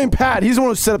want to blame Pat. He's the one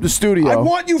who set up the studio. I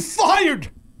want you fired.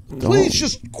 Please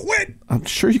just quit. I'm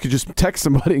sure you could just text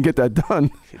somebody and get that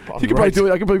done. You could probably do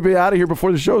it. I could probably be out of here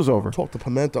before the show's over. Talk to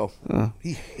Pimento.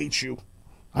 He hates you.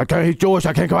 I can't hate Jews.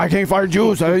 I can't fire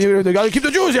Jews. They got to keep the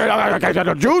Jews here. I can't get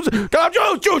the Jews.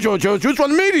 Jews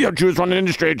from the media. Jews from the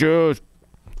industry. Jews.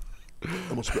 I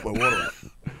almost spit my water out.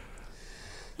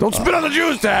 Don't spit on the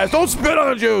Jews, Taz. Don't spit on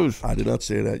the Jews. I did not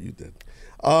say that. You did.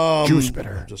 Jew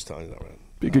spitter. I'm just telling you that, man.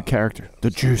 Be a good character. The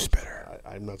Jew spitter.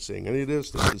 I'm not saying any of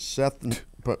this. This is Seth and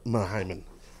Hyman.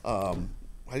 How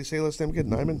do you say his last name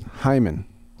again? Hyman.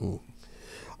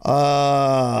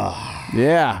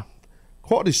 Yeah.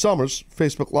 Courtney Summers,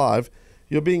 Facebook Live.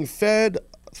 You're being fed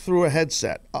through a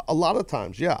headset. A lot of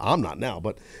times, yeah, I'm not now,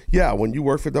 but yeah, when you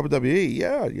work for WWE,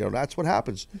 yeah, that's what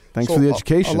happens. Thanks for the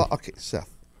education. Okay,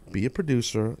 Seth, be a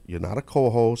producer. You're not a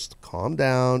co-host. Calm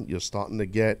down. You're starting to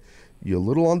get your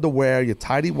little underwear, your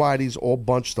tighty-whities all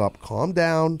bunched up. Calm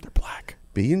down. They're black.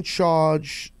 Be in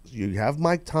charge. You have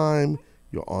mic time.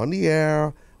 You're on the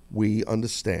air. We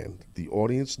understand. The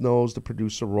audience knows the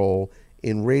producer role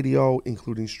in radio,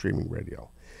 including streaming radio.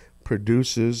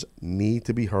 Producers need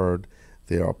to be heard.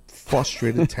 They are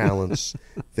frustrated talents.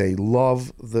 They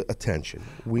love the attention.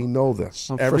 We know this.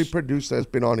 Every producer has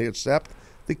been on here except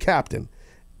the captain.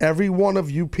 Every one of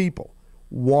you people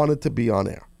wanted to be on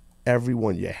air.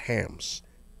 Everyone, you hams.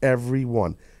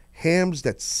 Everyone. Hams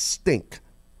that stink.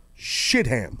 Shit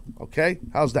ham, okay?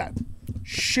 How's that?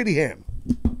 Shitty ham.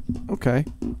 Okay.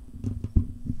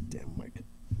 Damn Mike.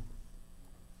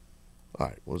 All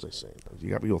right, what was I saying? You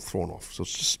got me all thrown off. So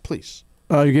just please.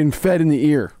 You're getting fed in the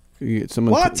ear.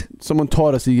 What? Someone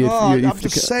taught us. I'm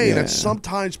just saying that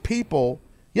sometimes people,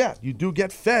 you do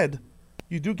get fed.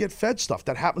 You do get fed stuff.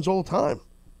 That happens all the time.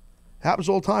 Happens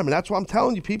all the time. And that's why I'm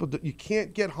telling you, people, you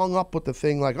can't get hung up with the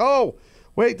thing like, oh,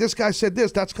 wait, this guy said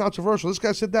this. That's controversial. This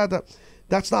guy said that.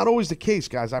 That's not always the case,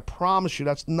 guys. I promise you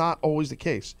that's not always the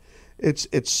case.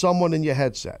 It's someone in your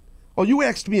headset. Oh, you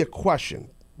asked me a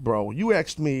question, bro. You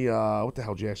asked me, what the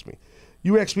hell did you ask me?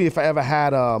 You asked me if I ever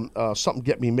had something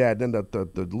get me mad, then the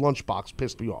lunchbox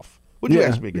pissed me off. What'd you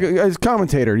ask me again? As a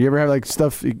commentator, you ever have like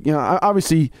stuff,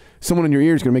 obviously someone in your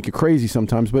ear is going to make you crazy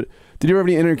sometimes, but did you ever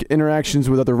have any interactions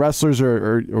with other wrestlers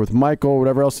or with Michael or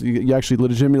whatever else you actually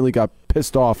legitimately got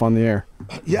pissed off on the air?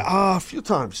 Yeah, a few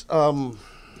times.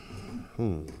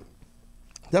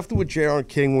 Definitely with JR and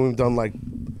King when we've done like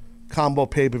combo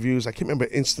pay-per-views. I can't remember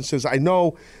instances. I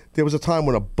know there was a time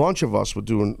when a bunch of us were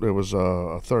doing, there was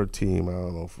a third team. I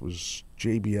don't know if it was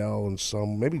JBL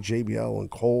and maybe JBL and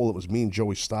Cole. It was me and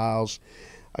Joey Styles.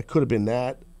 I could have been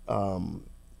that.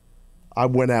 I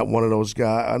went at one of those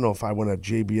guys. I don't know if I went at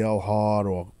JBL hard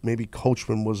or maybe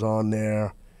Coachman was on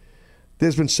there.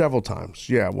 There's been several times,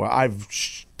 where I've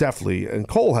definitely, and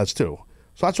Cole has too.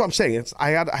 So that's what I'm saying.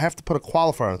 I have to put a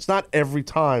qualifier on. It's not every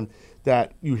time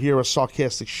that you hear a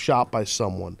sarcastic shot by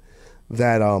someone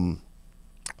that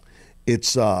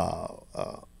it's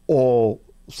all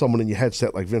someone in your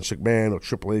headset like Vince McMahon or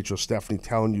Triple H or Stephanie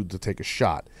telling you to take a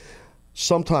shot.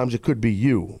 Sometimes it could be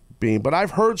you being, but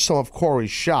I've heard some of Corey's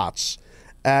shots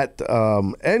at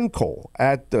and Cole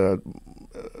at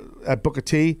Booker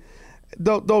T.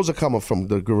 Those are coming from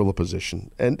the gorilla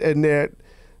position, and they're.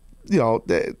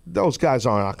 Those guys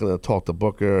are not going to talk to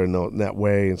Booker in that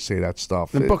way and say that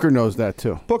stuff. And Booker knows that,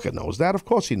 too. Booker knows that. Of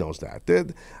course he knows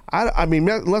that. I mean,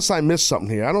 unless I miss something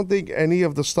here, I don't think any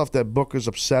of the stuff that Booker's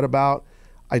upset about,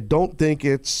 I don't think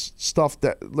it's stuff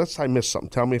that, unless I missed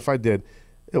something, tell me if I did.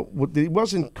 He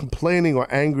wasn't complaining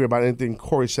or angry about anything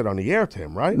Corey said on the air to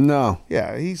him, right? No.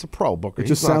 Yeah, he's a pro, Booker. It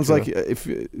just sounds like, it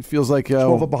feels like... it's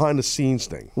more of a behind-the-scenes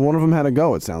thing. One of them had to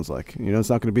go, it sounds like. It's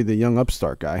not going to be the young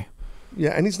upstart guy.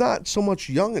 Yeah, and he's not so much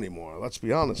young anymore, let's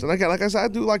be honest. And again, like I said, I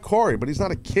do like Corey, but he's not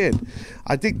a kid.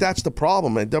 I think that's the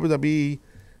problem. And WWE,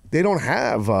 they don't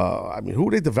have, who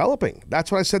are they developing? That's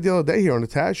what I said the other day here on the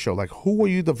Taz Show. Like, who are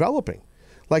you developing?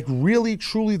 Like, really,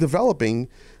 truly developing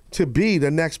to be the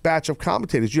next batch of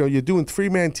commentators. You're doing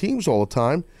three-man teams all the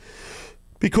time.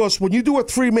 Because when you do a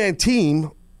three-man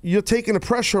team, you're taking the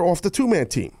pressure off the two-man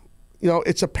team.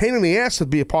 It's a pain in the ass to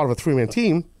be a part of a three-man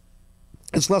team.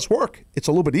 It's less work. It's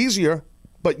a little bit easier,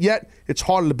 but yet it's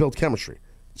harder to build chemistry.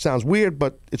 It sounds weird,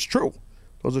 but it's true.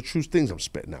 Those are true things I'm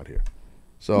spitting out here.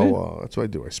 So that's what I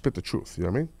do. I spit the truth. You know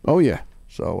what I mean? Oh, yeah.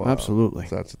 So absolutely.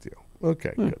 So that's the deal.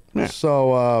 Okay, good. Yeah.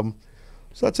 So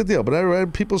that's the deal.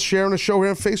 But people sharing the show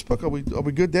here on Facebook. Are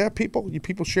we good there, people? You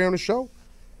people sharing the show?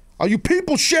 Are you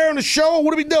people sharing the show?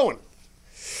 What are we doing?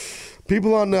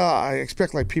 People on, I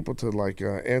expect people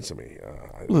to answer me.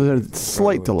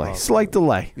 Slight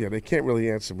delay. Yeah, they can't really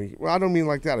answer me. Well, I don't mean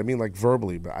like that. I mean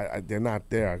verbally, but they're not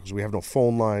there because we have no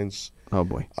phone lines. Oh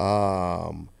boy.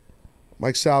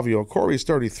 Mike Salvio, Corey is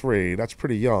 33. That's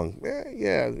pretty young.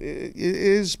 Yeah, it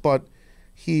is. But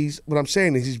what I'm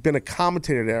saying is he's been a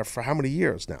commentator there for how many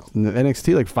years now? In the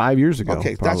NXT, like 5 years ago.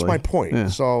 Okay, probably. That's my point. Yeah.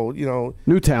 So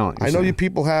new talent. I know you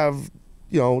people have.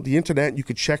 The internet, you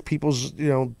could check people's,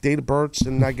 date of births,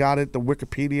 and I got it, the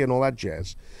Wikipedia and all that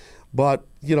jazz. But,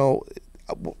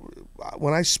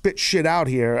 when I spit shit out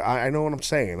here, I know what I'm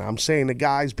saying. I'm saying the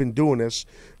guy's been doing this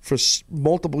for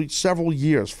several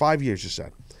years, 5 years, you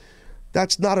said.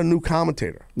 That's not a new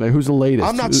commentator. Now, who's the latest?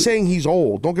 I'm not saying he's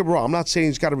old. Don't get me wrong. I'm not saying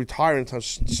he's got to retire anytime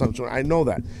soon. I know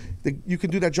that. You can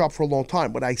do that job for a long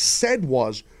time. What I said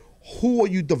was, who are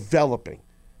you developing?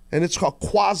 And it's a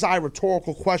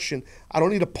quasi-rhetorical question. I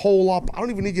don't need a poll up. I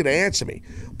don't even need you to answer me.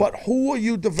 But who are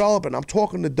you developing? I'm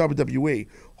talking to WWE.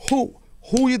 Who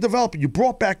are you developing? You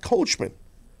brought back Coachman.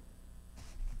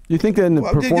 You think that in the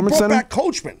Performance You brought Center? back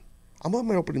Coachman. I'm on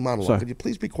my opening monologue. Sorry. Could you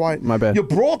please be quiet? My bad. You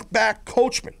brought back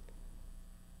Coachman.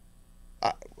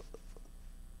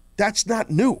 That's not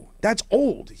new. That's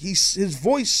old. His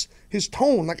voice, his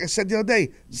tone, like I said the other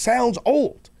day, sounds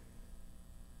old.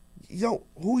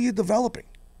 Who are you developing?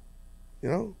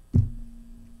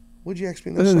 What'd you ask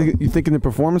me? You think in the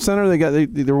Performance Center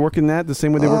they're working that the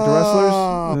same way they work the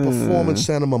wrestlers? Performance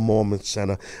Center, Moment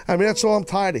Center. I mean, that's all I'm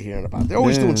tired of hearing about. They're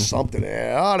always doing something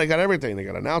there. Oh, they got everything. They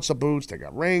got announcer booths. They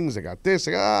got rings. They got this.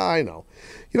 I know.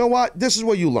 You know what? This is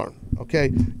what you learn,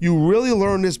 okay? You really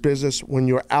learn this business when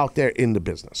you're out there in the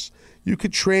business. You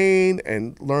could train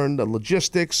and learn the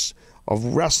logistics of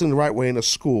wrestling the right way in a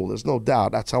school. There's no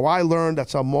doubt. That's how I learned.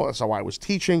 That's how I was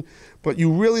teaching. But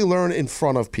you really learn in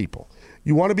front of people.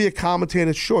 You want to be a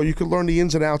commentator? Sure, you could learn the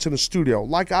ins and outs in the studio,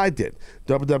 like I did.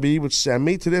 WWE would send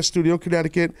me to their studio in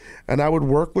Connecticut, and I would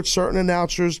work with certain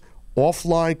announcers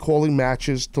offline calling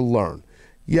matches to learn.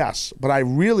 Yes, but I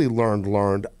really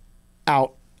learned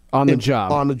out on the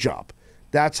job. On the job.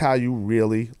 That's how you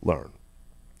really learn.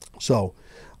 So,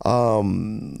 Chris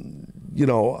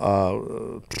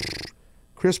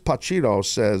Pacino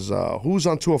says, who's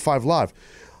on 205 Live?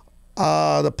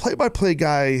 The play-by-play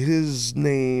guy, his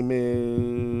name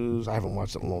is... I haven't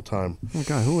watched it in a long time. Oh,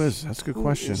 God, who is? That's a good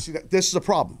question. See, this is a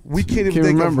problem. We can't even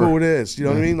think of who it is. You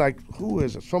know what I mean? Like, who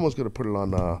is it? Someone's going to put it on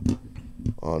the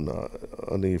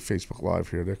Facebook Live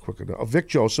here. They're quicker. Vic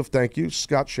Joseph, thank you.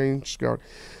 Shane Scott.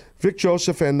 Vic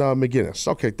Joseph and McGinnis.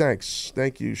 Okay, thanks.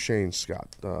 Thank you, Shane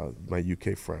Scott, my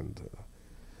UK friend.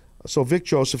 So Vic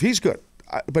Joseph, he's good.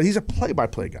 But he's a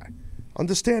play-by-play guy.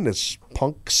 Understand this,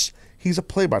 punks. He's a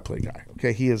play-by-play guy,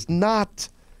 okay? He is not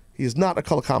a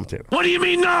color commentator. What do you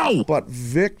mean no? But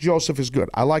Vic Joseph is good.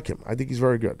 I like him. I think he's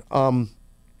very good. And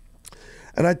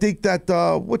I think that,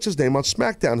 what's his name, on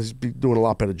SmackDown, he's doing a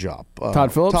lot better job.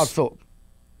 Todd Phillips? Todd Phillips.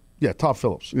 Yeah, Todd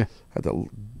Phillips. Yeah. Had the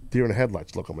deer in the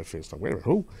headlights look on my face. Like, wait a minute,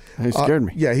 who? He scared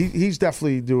me. Yeah, he's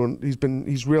definitely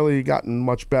he's really gotten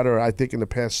much better, I think, in the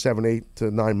past 7, 8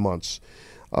 to 9 months.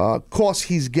 Of course,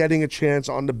 he's getting a chance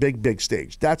on the big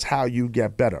stage. That's how you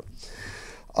get better.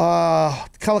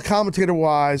 Color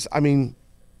commentator-wise, I mean,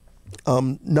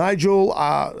 Nigel,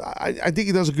 I think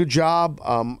he does a good job.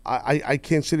 I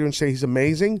can't sit here and say he's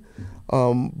amazing,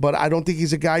 but I don't think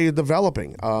he's a guy you're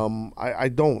developing. I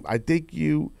don't. I think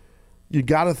you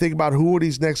got to think about who are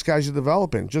these next guys you're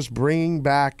developing. Just bringing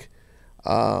back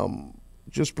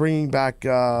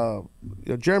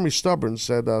Jeremy Stubborn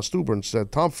said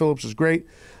Tom Phillips is great.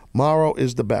 Morrow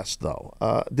is the best, though.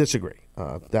 Disagree.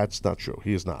 That's not true.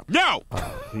 He is not. No!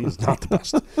 He is not the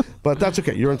best. But that's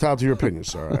okay. You're entitled to your opinion,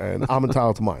 sir, and I'm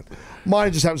entitled to mine.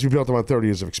 Mine just happens to be built on 30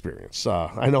 years of experience.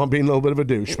 I know I'm being a little bit of a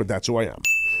douche, but that's who I am.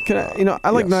 I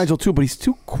like Nigel too, but he's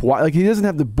too quiet. Like, he doesn't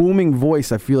have the booming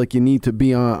voice I feel like you need to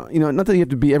be on. Not that you have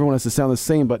to be, everyone has to sound the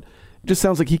same, but it just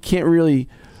sounds like he can't really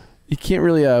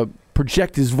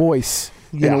project his voice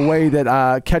in a way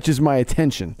that catches my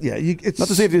attention. Yeah, it's not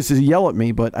to say this is yell at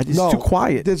me, but it's too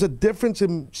quiet. There's a difference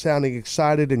in sounding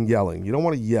excited and yelling. You don't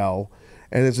want to yell,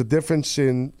 and there's a difference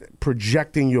in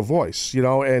projecting your voice,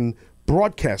 and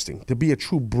broadcasting, to be a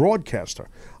true broadcaster.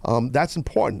 That's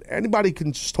important. Anybody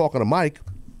can just talk on a mic.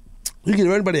 You can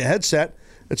give anybody a headset.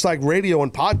 It's like radio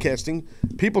and podcasting.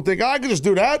 People think, I could just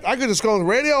do that. I could just go on the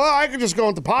radio. I could just go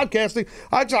into podcasting.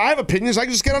 I have opinions. I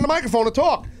can just get on the microphone and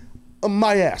talk.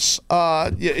 My ass.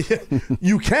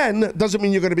 You can, doesn't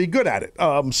mean you're going to be good at it.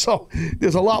 So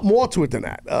there's a lot more to it than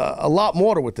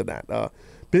that.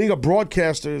 Being a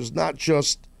broadcaster is not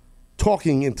just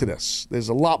talking into this. There's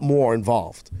a lot more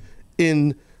involved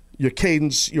in your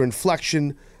cadence, your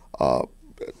inflection.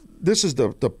 This is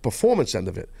the performance end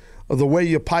of it. The way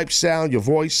your pipes sound, your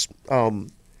voice,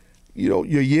 your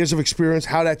years of experience,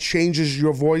 how that changes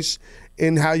your voice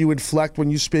and how you inflect when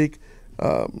you speak.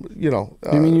 You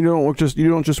mean you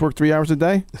don't just work 3 hours a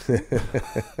day?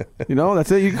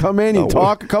 That's it. You come in, you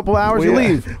talk a couple hours, you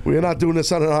leave. We're not doing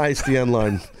this on an ISDN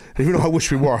line, even though I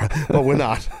wish we were, but we're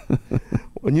not.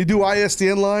 When you do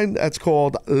ISDN line, that's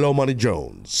called Low Money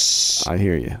Jones. I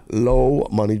hear you. Low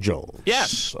Money Jones.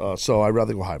 Yes. So I'd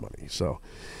rather go high money. So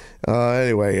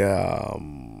anyway,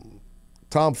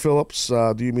 Tom Phillips.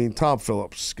 Do you mean Tom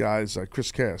Phillips, guys?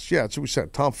 Chris Cass. Yeah, that's what we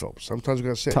said. Tom Phillips. Sometimes we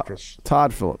got to say it, Chris.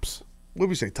 Todd Phillips. What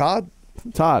did we say? Todd?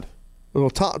 Todd. Well,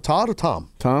 Todd or Tom?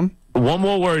 Tom? One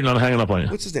more word and I'm hanging up on you.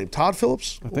 What's his name? Todd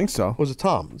Phillips? I think so. Or was it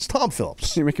Tom? It's Tom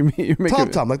Phillips. You're making me.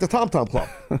 Tom, like the Tom Club.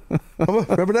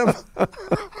 Remember them?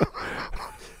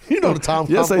 You know the Tom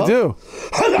Club. Yes, I do.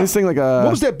 This thing like a.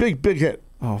 What was that big hit?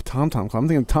 Oh, Tom Club. I'm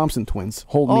thinking Thompson Twins.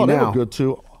 Hold Me Oh, they Now. were good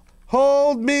too.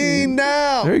 Hold me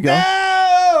now. There you go.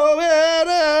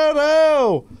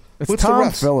 No. It's What's the Tom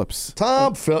rest? Phillips.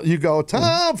 Tom Phillips. You go,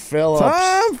 Tom Phillips.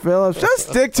 Tom Phillips. Just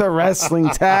stick to wrestling,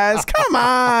 Taz. Come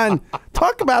on.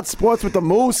 Talk about sports with the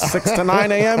Moose, 6 to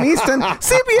 9 a.m. Eastern,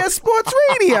 CBS Sports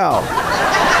Radio.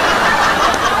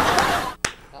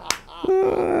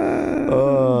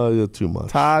 You're too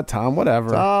much. Tom, whatever.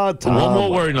 Tom. One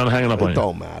more word and I'm hanging up on It you.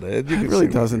 don't matter. It really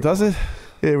doesn't, does it?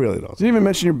 It really doesn't. Didn't even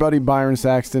mention your buddy Byron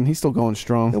Saxton. He's still going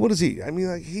strong. And what is he? I mean,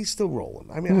 like, he's still rolling.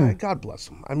 I mean, God bless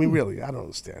him. I mean, really, I don't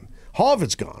understand.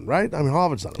 Harvard's gone, right? I mean,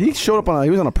 Harvard's not. He showed up on.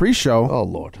 He was on a pre-show. Oh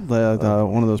Lord,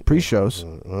 one of those pre-shows.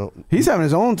 He's having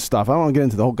his own stuff. I don't want to get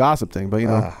into the whole gossip thing, but you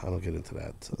know, I don't get into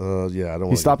that. Yeah, I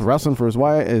don't. He stopped wressling for his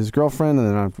wife, his girlfriend, and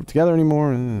they're not together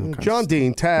anymore. John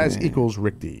Dean, Taz equals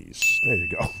Rick Dees. There you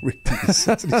go, Rick Dees.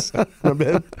 That's what he said.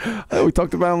 Remember him? We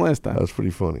talked about him last time. That was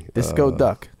pretty funny. Disco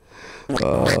Duck.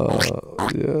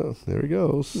 Yeah, there he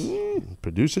goes.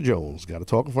 Producer Jones got to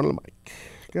talk in front of the mic.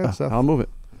 I'll move it.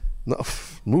 No,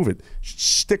 move it.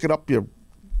 Stick it up your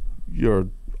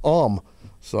arm.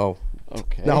 So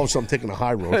okay. Now I'm taking a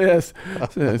high road. Yes.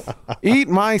 Eat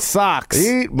my socks.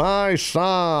 Eat my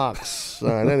socks. All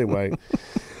right. Anyway.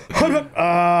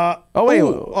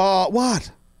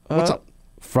 What? What's up?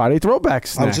 Friday Throwback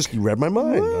Snack. You read my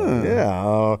mind.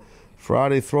 Yeah.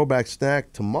 Friday Throwback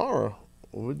Snack tomorrow.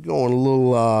 We're going a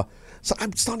little. So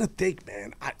I'm starting to think,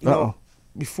 man.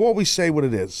 Before we say what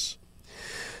it is,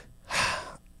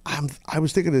 I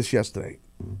was thinking this yesterday.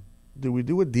 Do we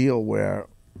do a deal where,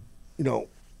 don't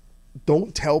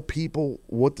tell people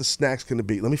what the snack's going to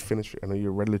be? Let me finish. I know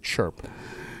you're ready to chirp.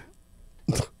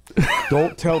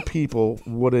 Don't tell people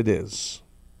what it is,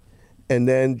 and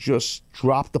then just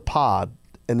drop the pod,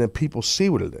 and then people see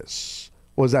what it is.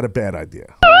 Or is that a bad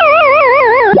idea?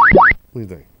 What do you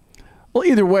think? Well,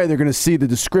 either way, they're going to see the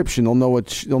description. They'll know what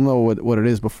it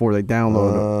is before they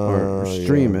download or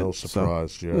stream it. No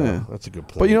surprise. So, that's a good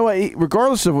point. But you know what?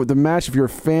 Regardless of the match, if you're a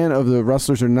fan of the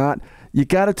wrestlers or not, you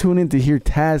got to tune in to hear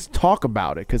Taz talk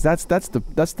about it because that's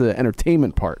the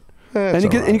entertainment part. And you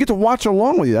get to watch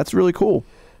along with you. That's really cool.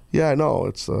 Yeah, I know.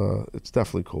 It's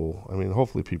definitely cool. I mean,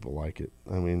 hopefully people like it.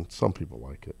 I mean, some people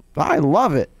like it. I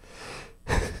love it.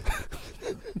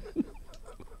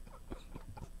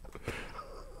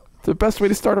 The best way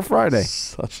to start a Friday.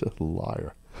 Such a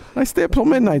liar. I stay up till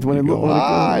midnight when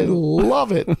I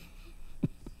love it.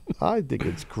 I think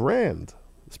it's grand.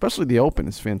 Especially the Open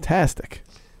is fantastic.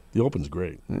 The Open's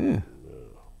great. Yeah.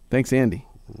 Thanks, Andy.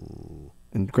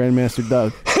 And Grandmaster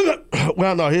Doug.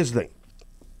 Well, no, here's the thing.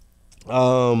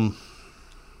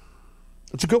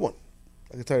 It's a good one.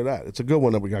 I can tell you that. It's a good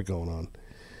one that we got going on.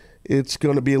 It's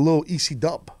going to be a little EC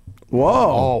dub.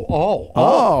 Whoa.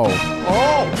 Oh.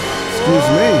 Excuse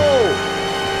me.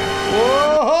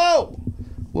 Whoa.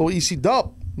 Little EC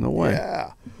dub. No way.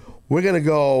 Yeah. We're going to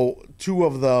go two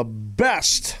of the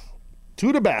best. Two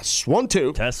of the best. 1,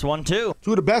 2. Test 1, 2.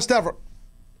 Two of the best ever.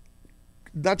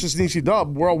 Not just an EC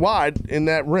dub, worldwide in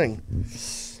that ring.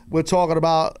 We're talking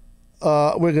about,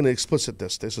 we're going to explicit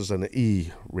this. This is an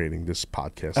E rating, this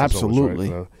podcast.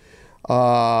 Absolutely.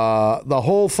 The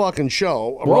whole fucking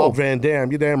show, Rob Van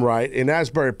Dam, you're damn right, in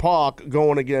Asbury Park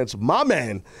going against my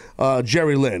man,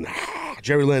 Jerry Lynn.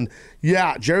 Jerry Lynn,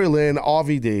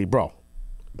 RVD, bro.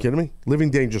 Kidding me?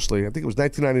 Living Dangerously. I think it was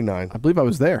 1999. I believe I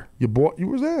was there. You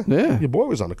was there? Yeah. Your boy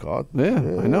was on the card. Yeah,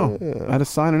 I know. Yeah. I had a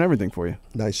sign and everything for you.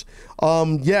 Nice.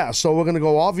 So we're going to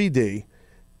go RVD,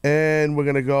 and we're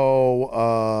going to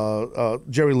go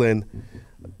Jerry Lynn.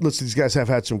 Listen, these guys have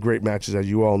had some great matches, as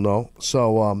you all know.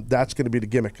 So that's going to be the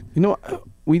gimmick. You know,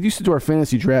 we used to do our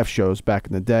fantasy draft shows back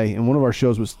in the day, and one of our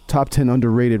shows was Top 10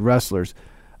 Underrated Wrestlers.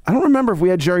 I don't remember if we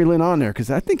had Jerry Lynn on there, because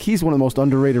I think he's one of the most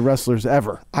underrated wrestlers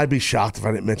ever. I'd be shocked if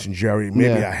I didn't mention Jerry.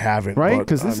 Maybe I haven't. Right?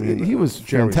 Because he was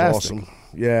Jerry's fantastic. Awesome.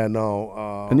 Yeah,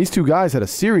 no. And these two guys had a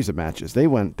series of matches. They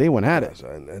went at it.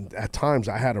 And at times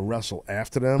I had to wrestle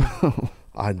after them.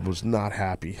 I was not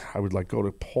happy. I would go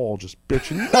to Paul just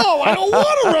bitching, no, I don't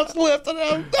want to wrestle after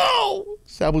them. No.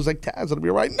 Sab was like, Taz, it'll be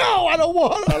right. No, I don't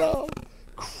want to.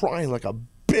 Crying like a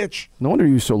bitch. No wonder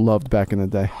you were so loved back in the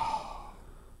day.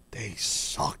 They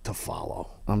sucked to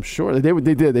follow. I'm sure.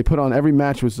 They did. They put on every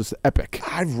match was just epic.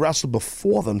 I've wrestled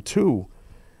before them, too.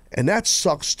 And that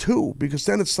sucks, too, because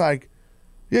then it's like,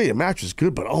 yeah, your match is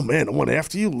good, but, oh, man, the one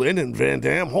after you, Lynn and Van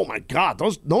Dam, oh, my God,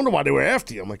 no wonder why they were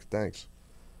after you. I'm like, thanks.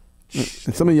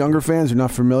 And some of the younger fans who are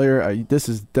not familiar, this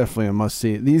is definitely a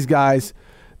must-see. These guys,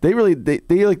 they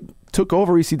like took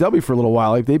over ECW for a little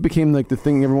while. Like they became like the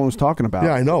thing everyone was talking about.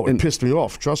 Yeah, I know. It pissed me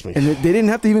off. Trust me. And they didn't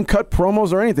have to even cut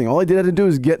promos or anything. All they had to do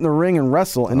is get in the ring and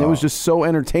wrestle, and it was just so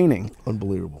entertaining.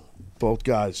 Unbelievable. Both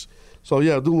guys. So,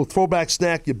 yeah, do a little throwback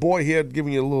snack. Your boy here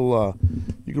giving you a little,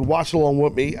 you can watch along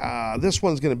with me. This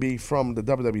one's going to be from the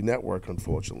WWE Network,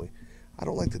 unfortunately. I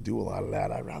don't like to do a lot of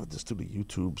that. I'd rather just do the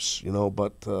YouTubes,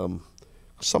 but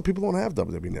some people don't have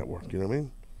WWE Network, you know what I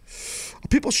mean?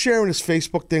 People sharing this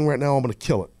Facebook thing right now, I'm going to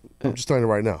kill it. I'm just telling you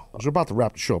right now. We're about to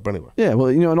wrap the show up anyway. Yeah, well,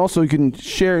 and also you can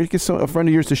get a friend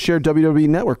of yours to share WWE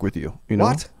Network with you.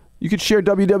 What? You could share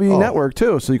WWE Network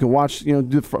too, so you can watch,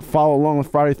 follow along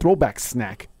with Friday Throwback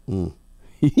Snack. You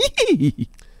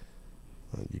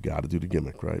got to do the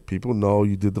gimmick, right? People know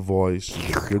you did the voice. You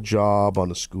did a good job on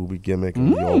the Scooby gimmick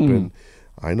in the open.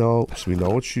 I know. So we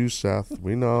know it's you, Seth.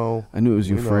 We know. I knew it was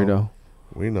you, Fredo.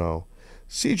 We know.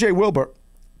 CJ Wilbur.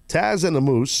 Taz and the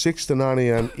Moose, 6 to 9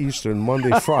 a.m. Eastern,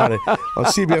 Monday, Friday on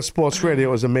CBS Sports Radio.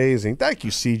 It was amazing. Thank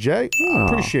you, CJ.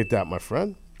 Appreciate that, my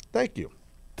friend. Thank you.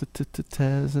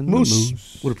 Taz and the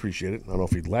Moose would appreciate it. I don't know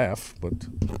if he'd laugh, but...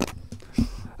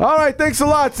 All right, thanks a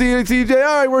lot, CJ.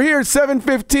 All right, we're here at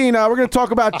 7:15. We're going to talk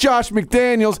about Josh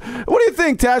McDaniels. What do you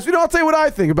think, Taz? I'll tell you what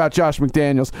I think about Josh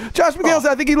McDaniels. Josh McDaniels,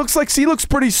 I think he looks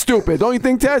pretty stupid. Don't you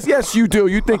think, Taz? Yes, you do.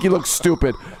 You think he looks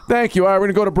stupid. Thank you. All right, we're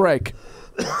going to go to break.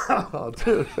 Oh,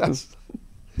 dude,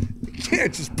 you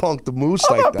can't just punk the Moose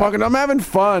I'm like not that. punking. I'm having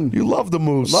fun. You love the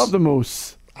Moose. Love the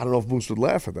Moose. I don't know if Moose would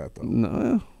laugh at that, though.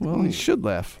 No, well, he should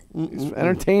laugh. He's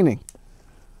entertaining.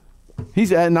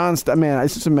 He's a non-stop, man.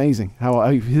 It's just amazing how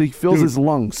he fills his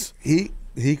lungs. He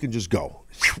can just go.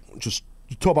 Just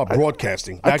you talk about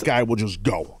broadcasting. That guy will just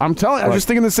go. I'm telling you, I was just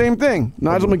thinking the same thing.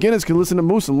 Nigel McGuinness can listen to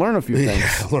Moose and learn a few things.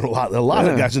 Yeah, learn a lot. A lot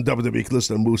of guys in WWE can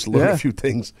listen to Moose and learn a few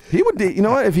things. He would. You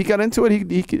know what? If he got into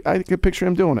it, I could picture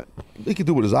him doing it. He could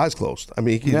do it with his eyes closed. I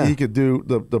mean, he could do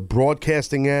the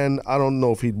broadcasting end. I don't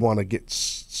know if he'd want to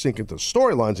sink into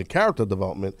storylines and character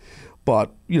development,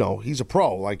 but he's a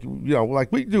pro. Like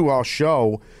we do our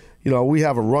show. We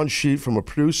have a run sheet from a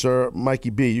producer,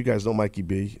 Mikey B. You guys know Mikey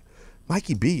B.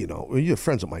 Mikey B, you're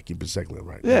friends with Mikey B,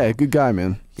 right? Yeah, good guy,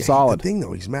 man. Yeah, solid. The thing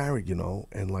though, he's married,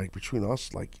 and like between us,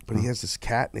 but he has this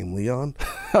cat named Leon.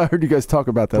 I heard you guys talk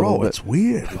about that. Bro, a little bit. It's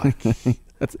weird. Like,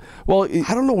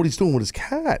 I don't know what he's doing with his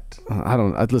cat.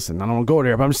 Listen, I don't go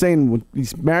there, but I'm saying with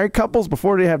these married couples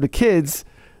before they have the kids,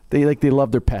 they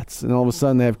love their pets, and all of a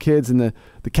sudden they have kids, and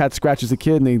the cat scratches the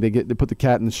kid, and they put the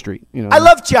cat in the street. I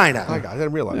love China. I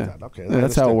didn't realize that. Okay, yeah,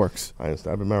 that's how it works. I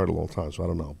understand. I've been married a long time, so I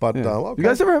don't know. But okay. You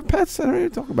guys ever have pets? I don't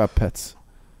even talk about pets.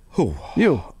 Who?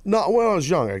 You? No. When I was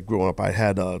young, growing up, I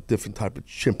had different type of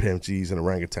chimpanzees and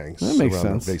orangutans that makes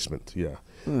around sense. the basement. Yeah.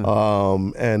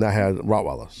 And I had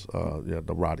Rottweilers.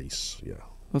 The Rotties. Yeah.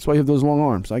 That's why you have those long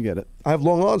arms. I get it. I have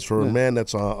long arms for a man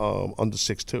that's under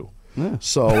 6'2". Yeah.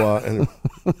 So, and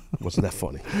wasn't that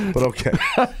funny? But okay.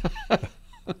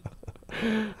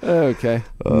 Okay.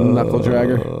 Knuckle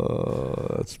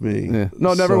dragger. That's me. Yeah.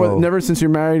 No, never since you're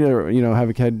married or,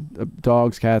 have had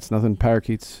dogs, cats, nothing,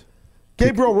 parakeets.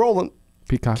 Gabriel Rowland.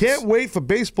 Peacocks. Can't wait for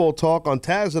baseball talk on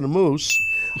Taz and the Moose.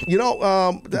 We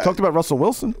talked about Russell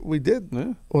Wilson. We did?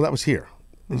 Yeah. Well, that was here.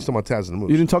 He's talking about Taz and the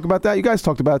Moose. You didn't talk about that? You guys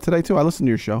talked about it today, too. I listened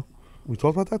to your show. We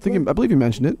talked about that today? I believe you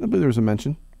mentioned it. I believe there was a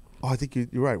mention. Oh, I think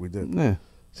you're right. We did. Yeah.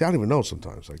 See, I don't even know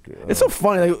sometimes. It's so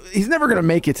funny. Like, he's never going to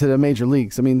make it to the major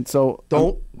leagues. I mean, so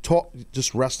don't talk.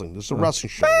 Just wrestling. This is a wrestling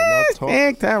show.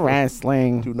 Back to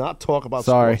wrestling. Do not talk about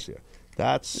Sorry. sports here.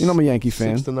 That's I'm a Yankee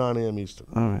fan. 6 to 9 a.m. Eastern.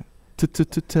 All right.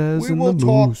 Taz we will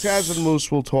talk. Taz and the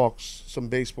Moose will talk some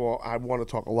baseball. I want to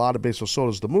talk a lot of baseball. So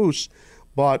does the Moose.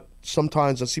 But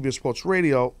sometimes on CBS Sports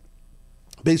Radio,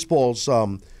 baseball's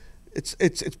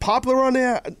it's popular on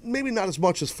there. Maybe not as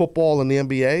much as football and the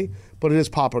NBA, but it is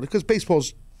popular because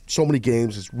baseball's so many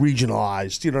games. It's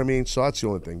regionalized. You know what I mean? So that's the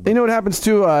only thing. You know what happens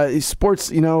too? Sports.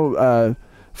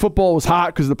 Football was hot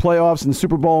because of the playoffs and the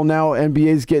Super Bowl. Now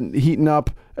NBA's heating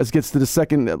up as it gets to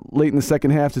late in the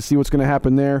second half to see what's going to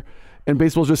happen there. And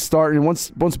baseball's just starting. And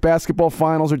once basketball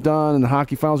finals are done and the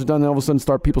hockey finals are done, then all of a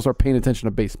sudden people start paying attention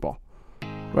to baseball.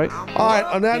 Right? All right.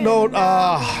 On that note,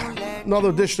 another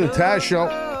edition of Taz Show.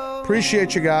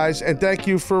 Appreciate you guys, and thank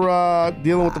you for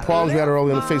dealing with the problems we had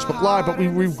earlier on the Facebook Live, but we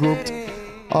regrouped.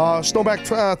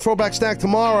 Throwback Snack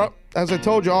tomorrow. As I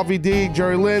told you, RVD,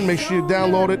 Jerry Lynn, make sure you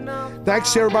download it.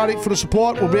 Thanks, everybody, for the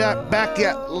support. We'll be back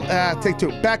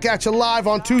at you live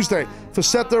on Tuesday. For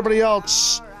Seth and everybody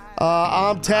else,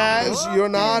 I'm Taz, you're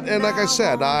not, and like I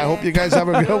said, I hope you guys have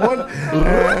a good one.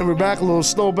 And we're back, a little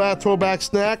throwback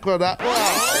snack. Wait a minute.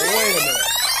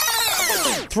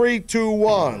 3, 2,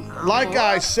 1. Like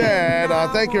I said,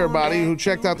 thank you everybody who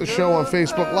checked out the show on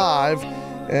Facebook Live.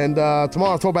 And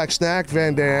tomorrow, Throwback Snack,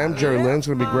 Van Dam, Jerry Lynn's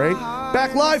going to be great.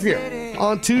 Back live here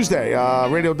on Tuesday,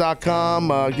 radio.com,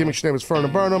 Gimmick's name is Fern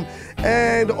and Burnham,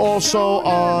 and also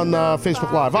on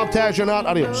Facebook Live. I'm Taz, you're not.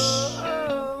 Adios.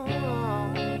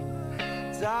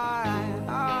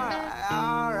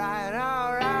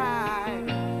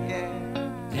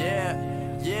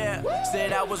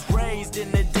 Said I was raised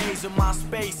in the days of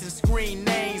MySpace and screen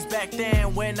names. Back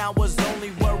then when I was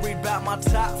only worried about my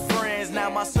top friends. Now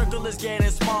my circle is getting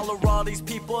smaller, all these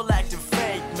people acting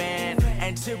fake, man.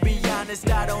 And to be honest,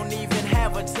 I don't even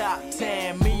have a top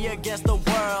 10. Me against the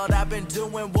world, I've been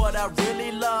doing what I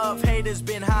really love. Haters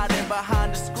been hiding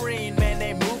behind the screen, man,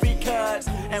 they movie cuts.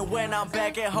 And when I'm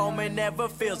back at home, it never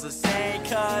feels the same,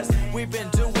 cause we've been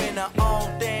doing our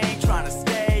own thing, trying to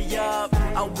stay up.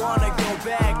 I wanna go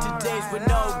back to days with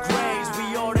no grades.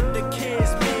 We ordered the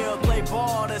kids meal, play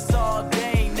ball, that's all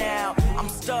day now. I'm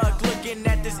stuck looking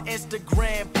at this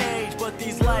Instagram page, but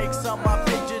these likes on my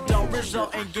picture don't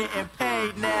result in getting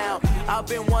paid now. I've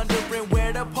been wondering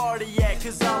where the party at,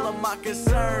 cause all of my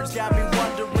concerns got me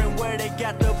wondering where they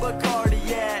got the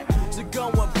Bacardi at. So go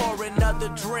and pour another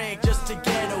drink just to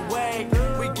get away.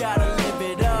 We gotta live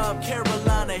it up,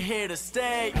 Carolina here to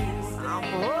stay. I'm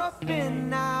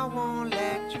hoping I won't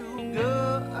let you go.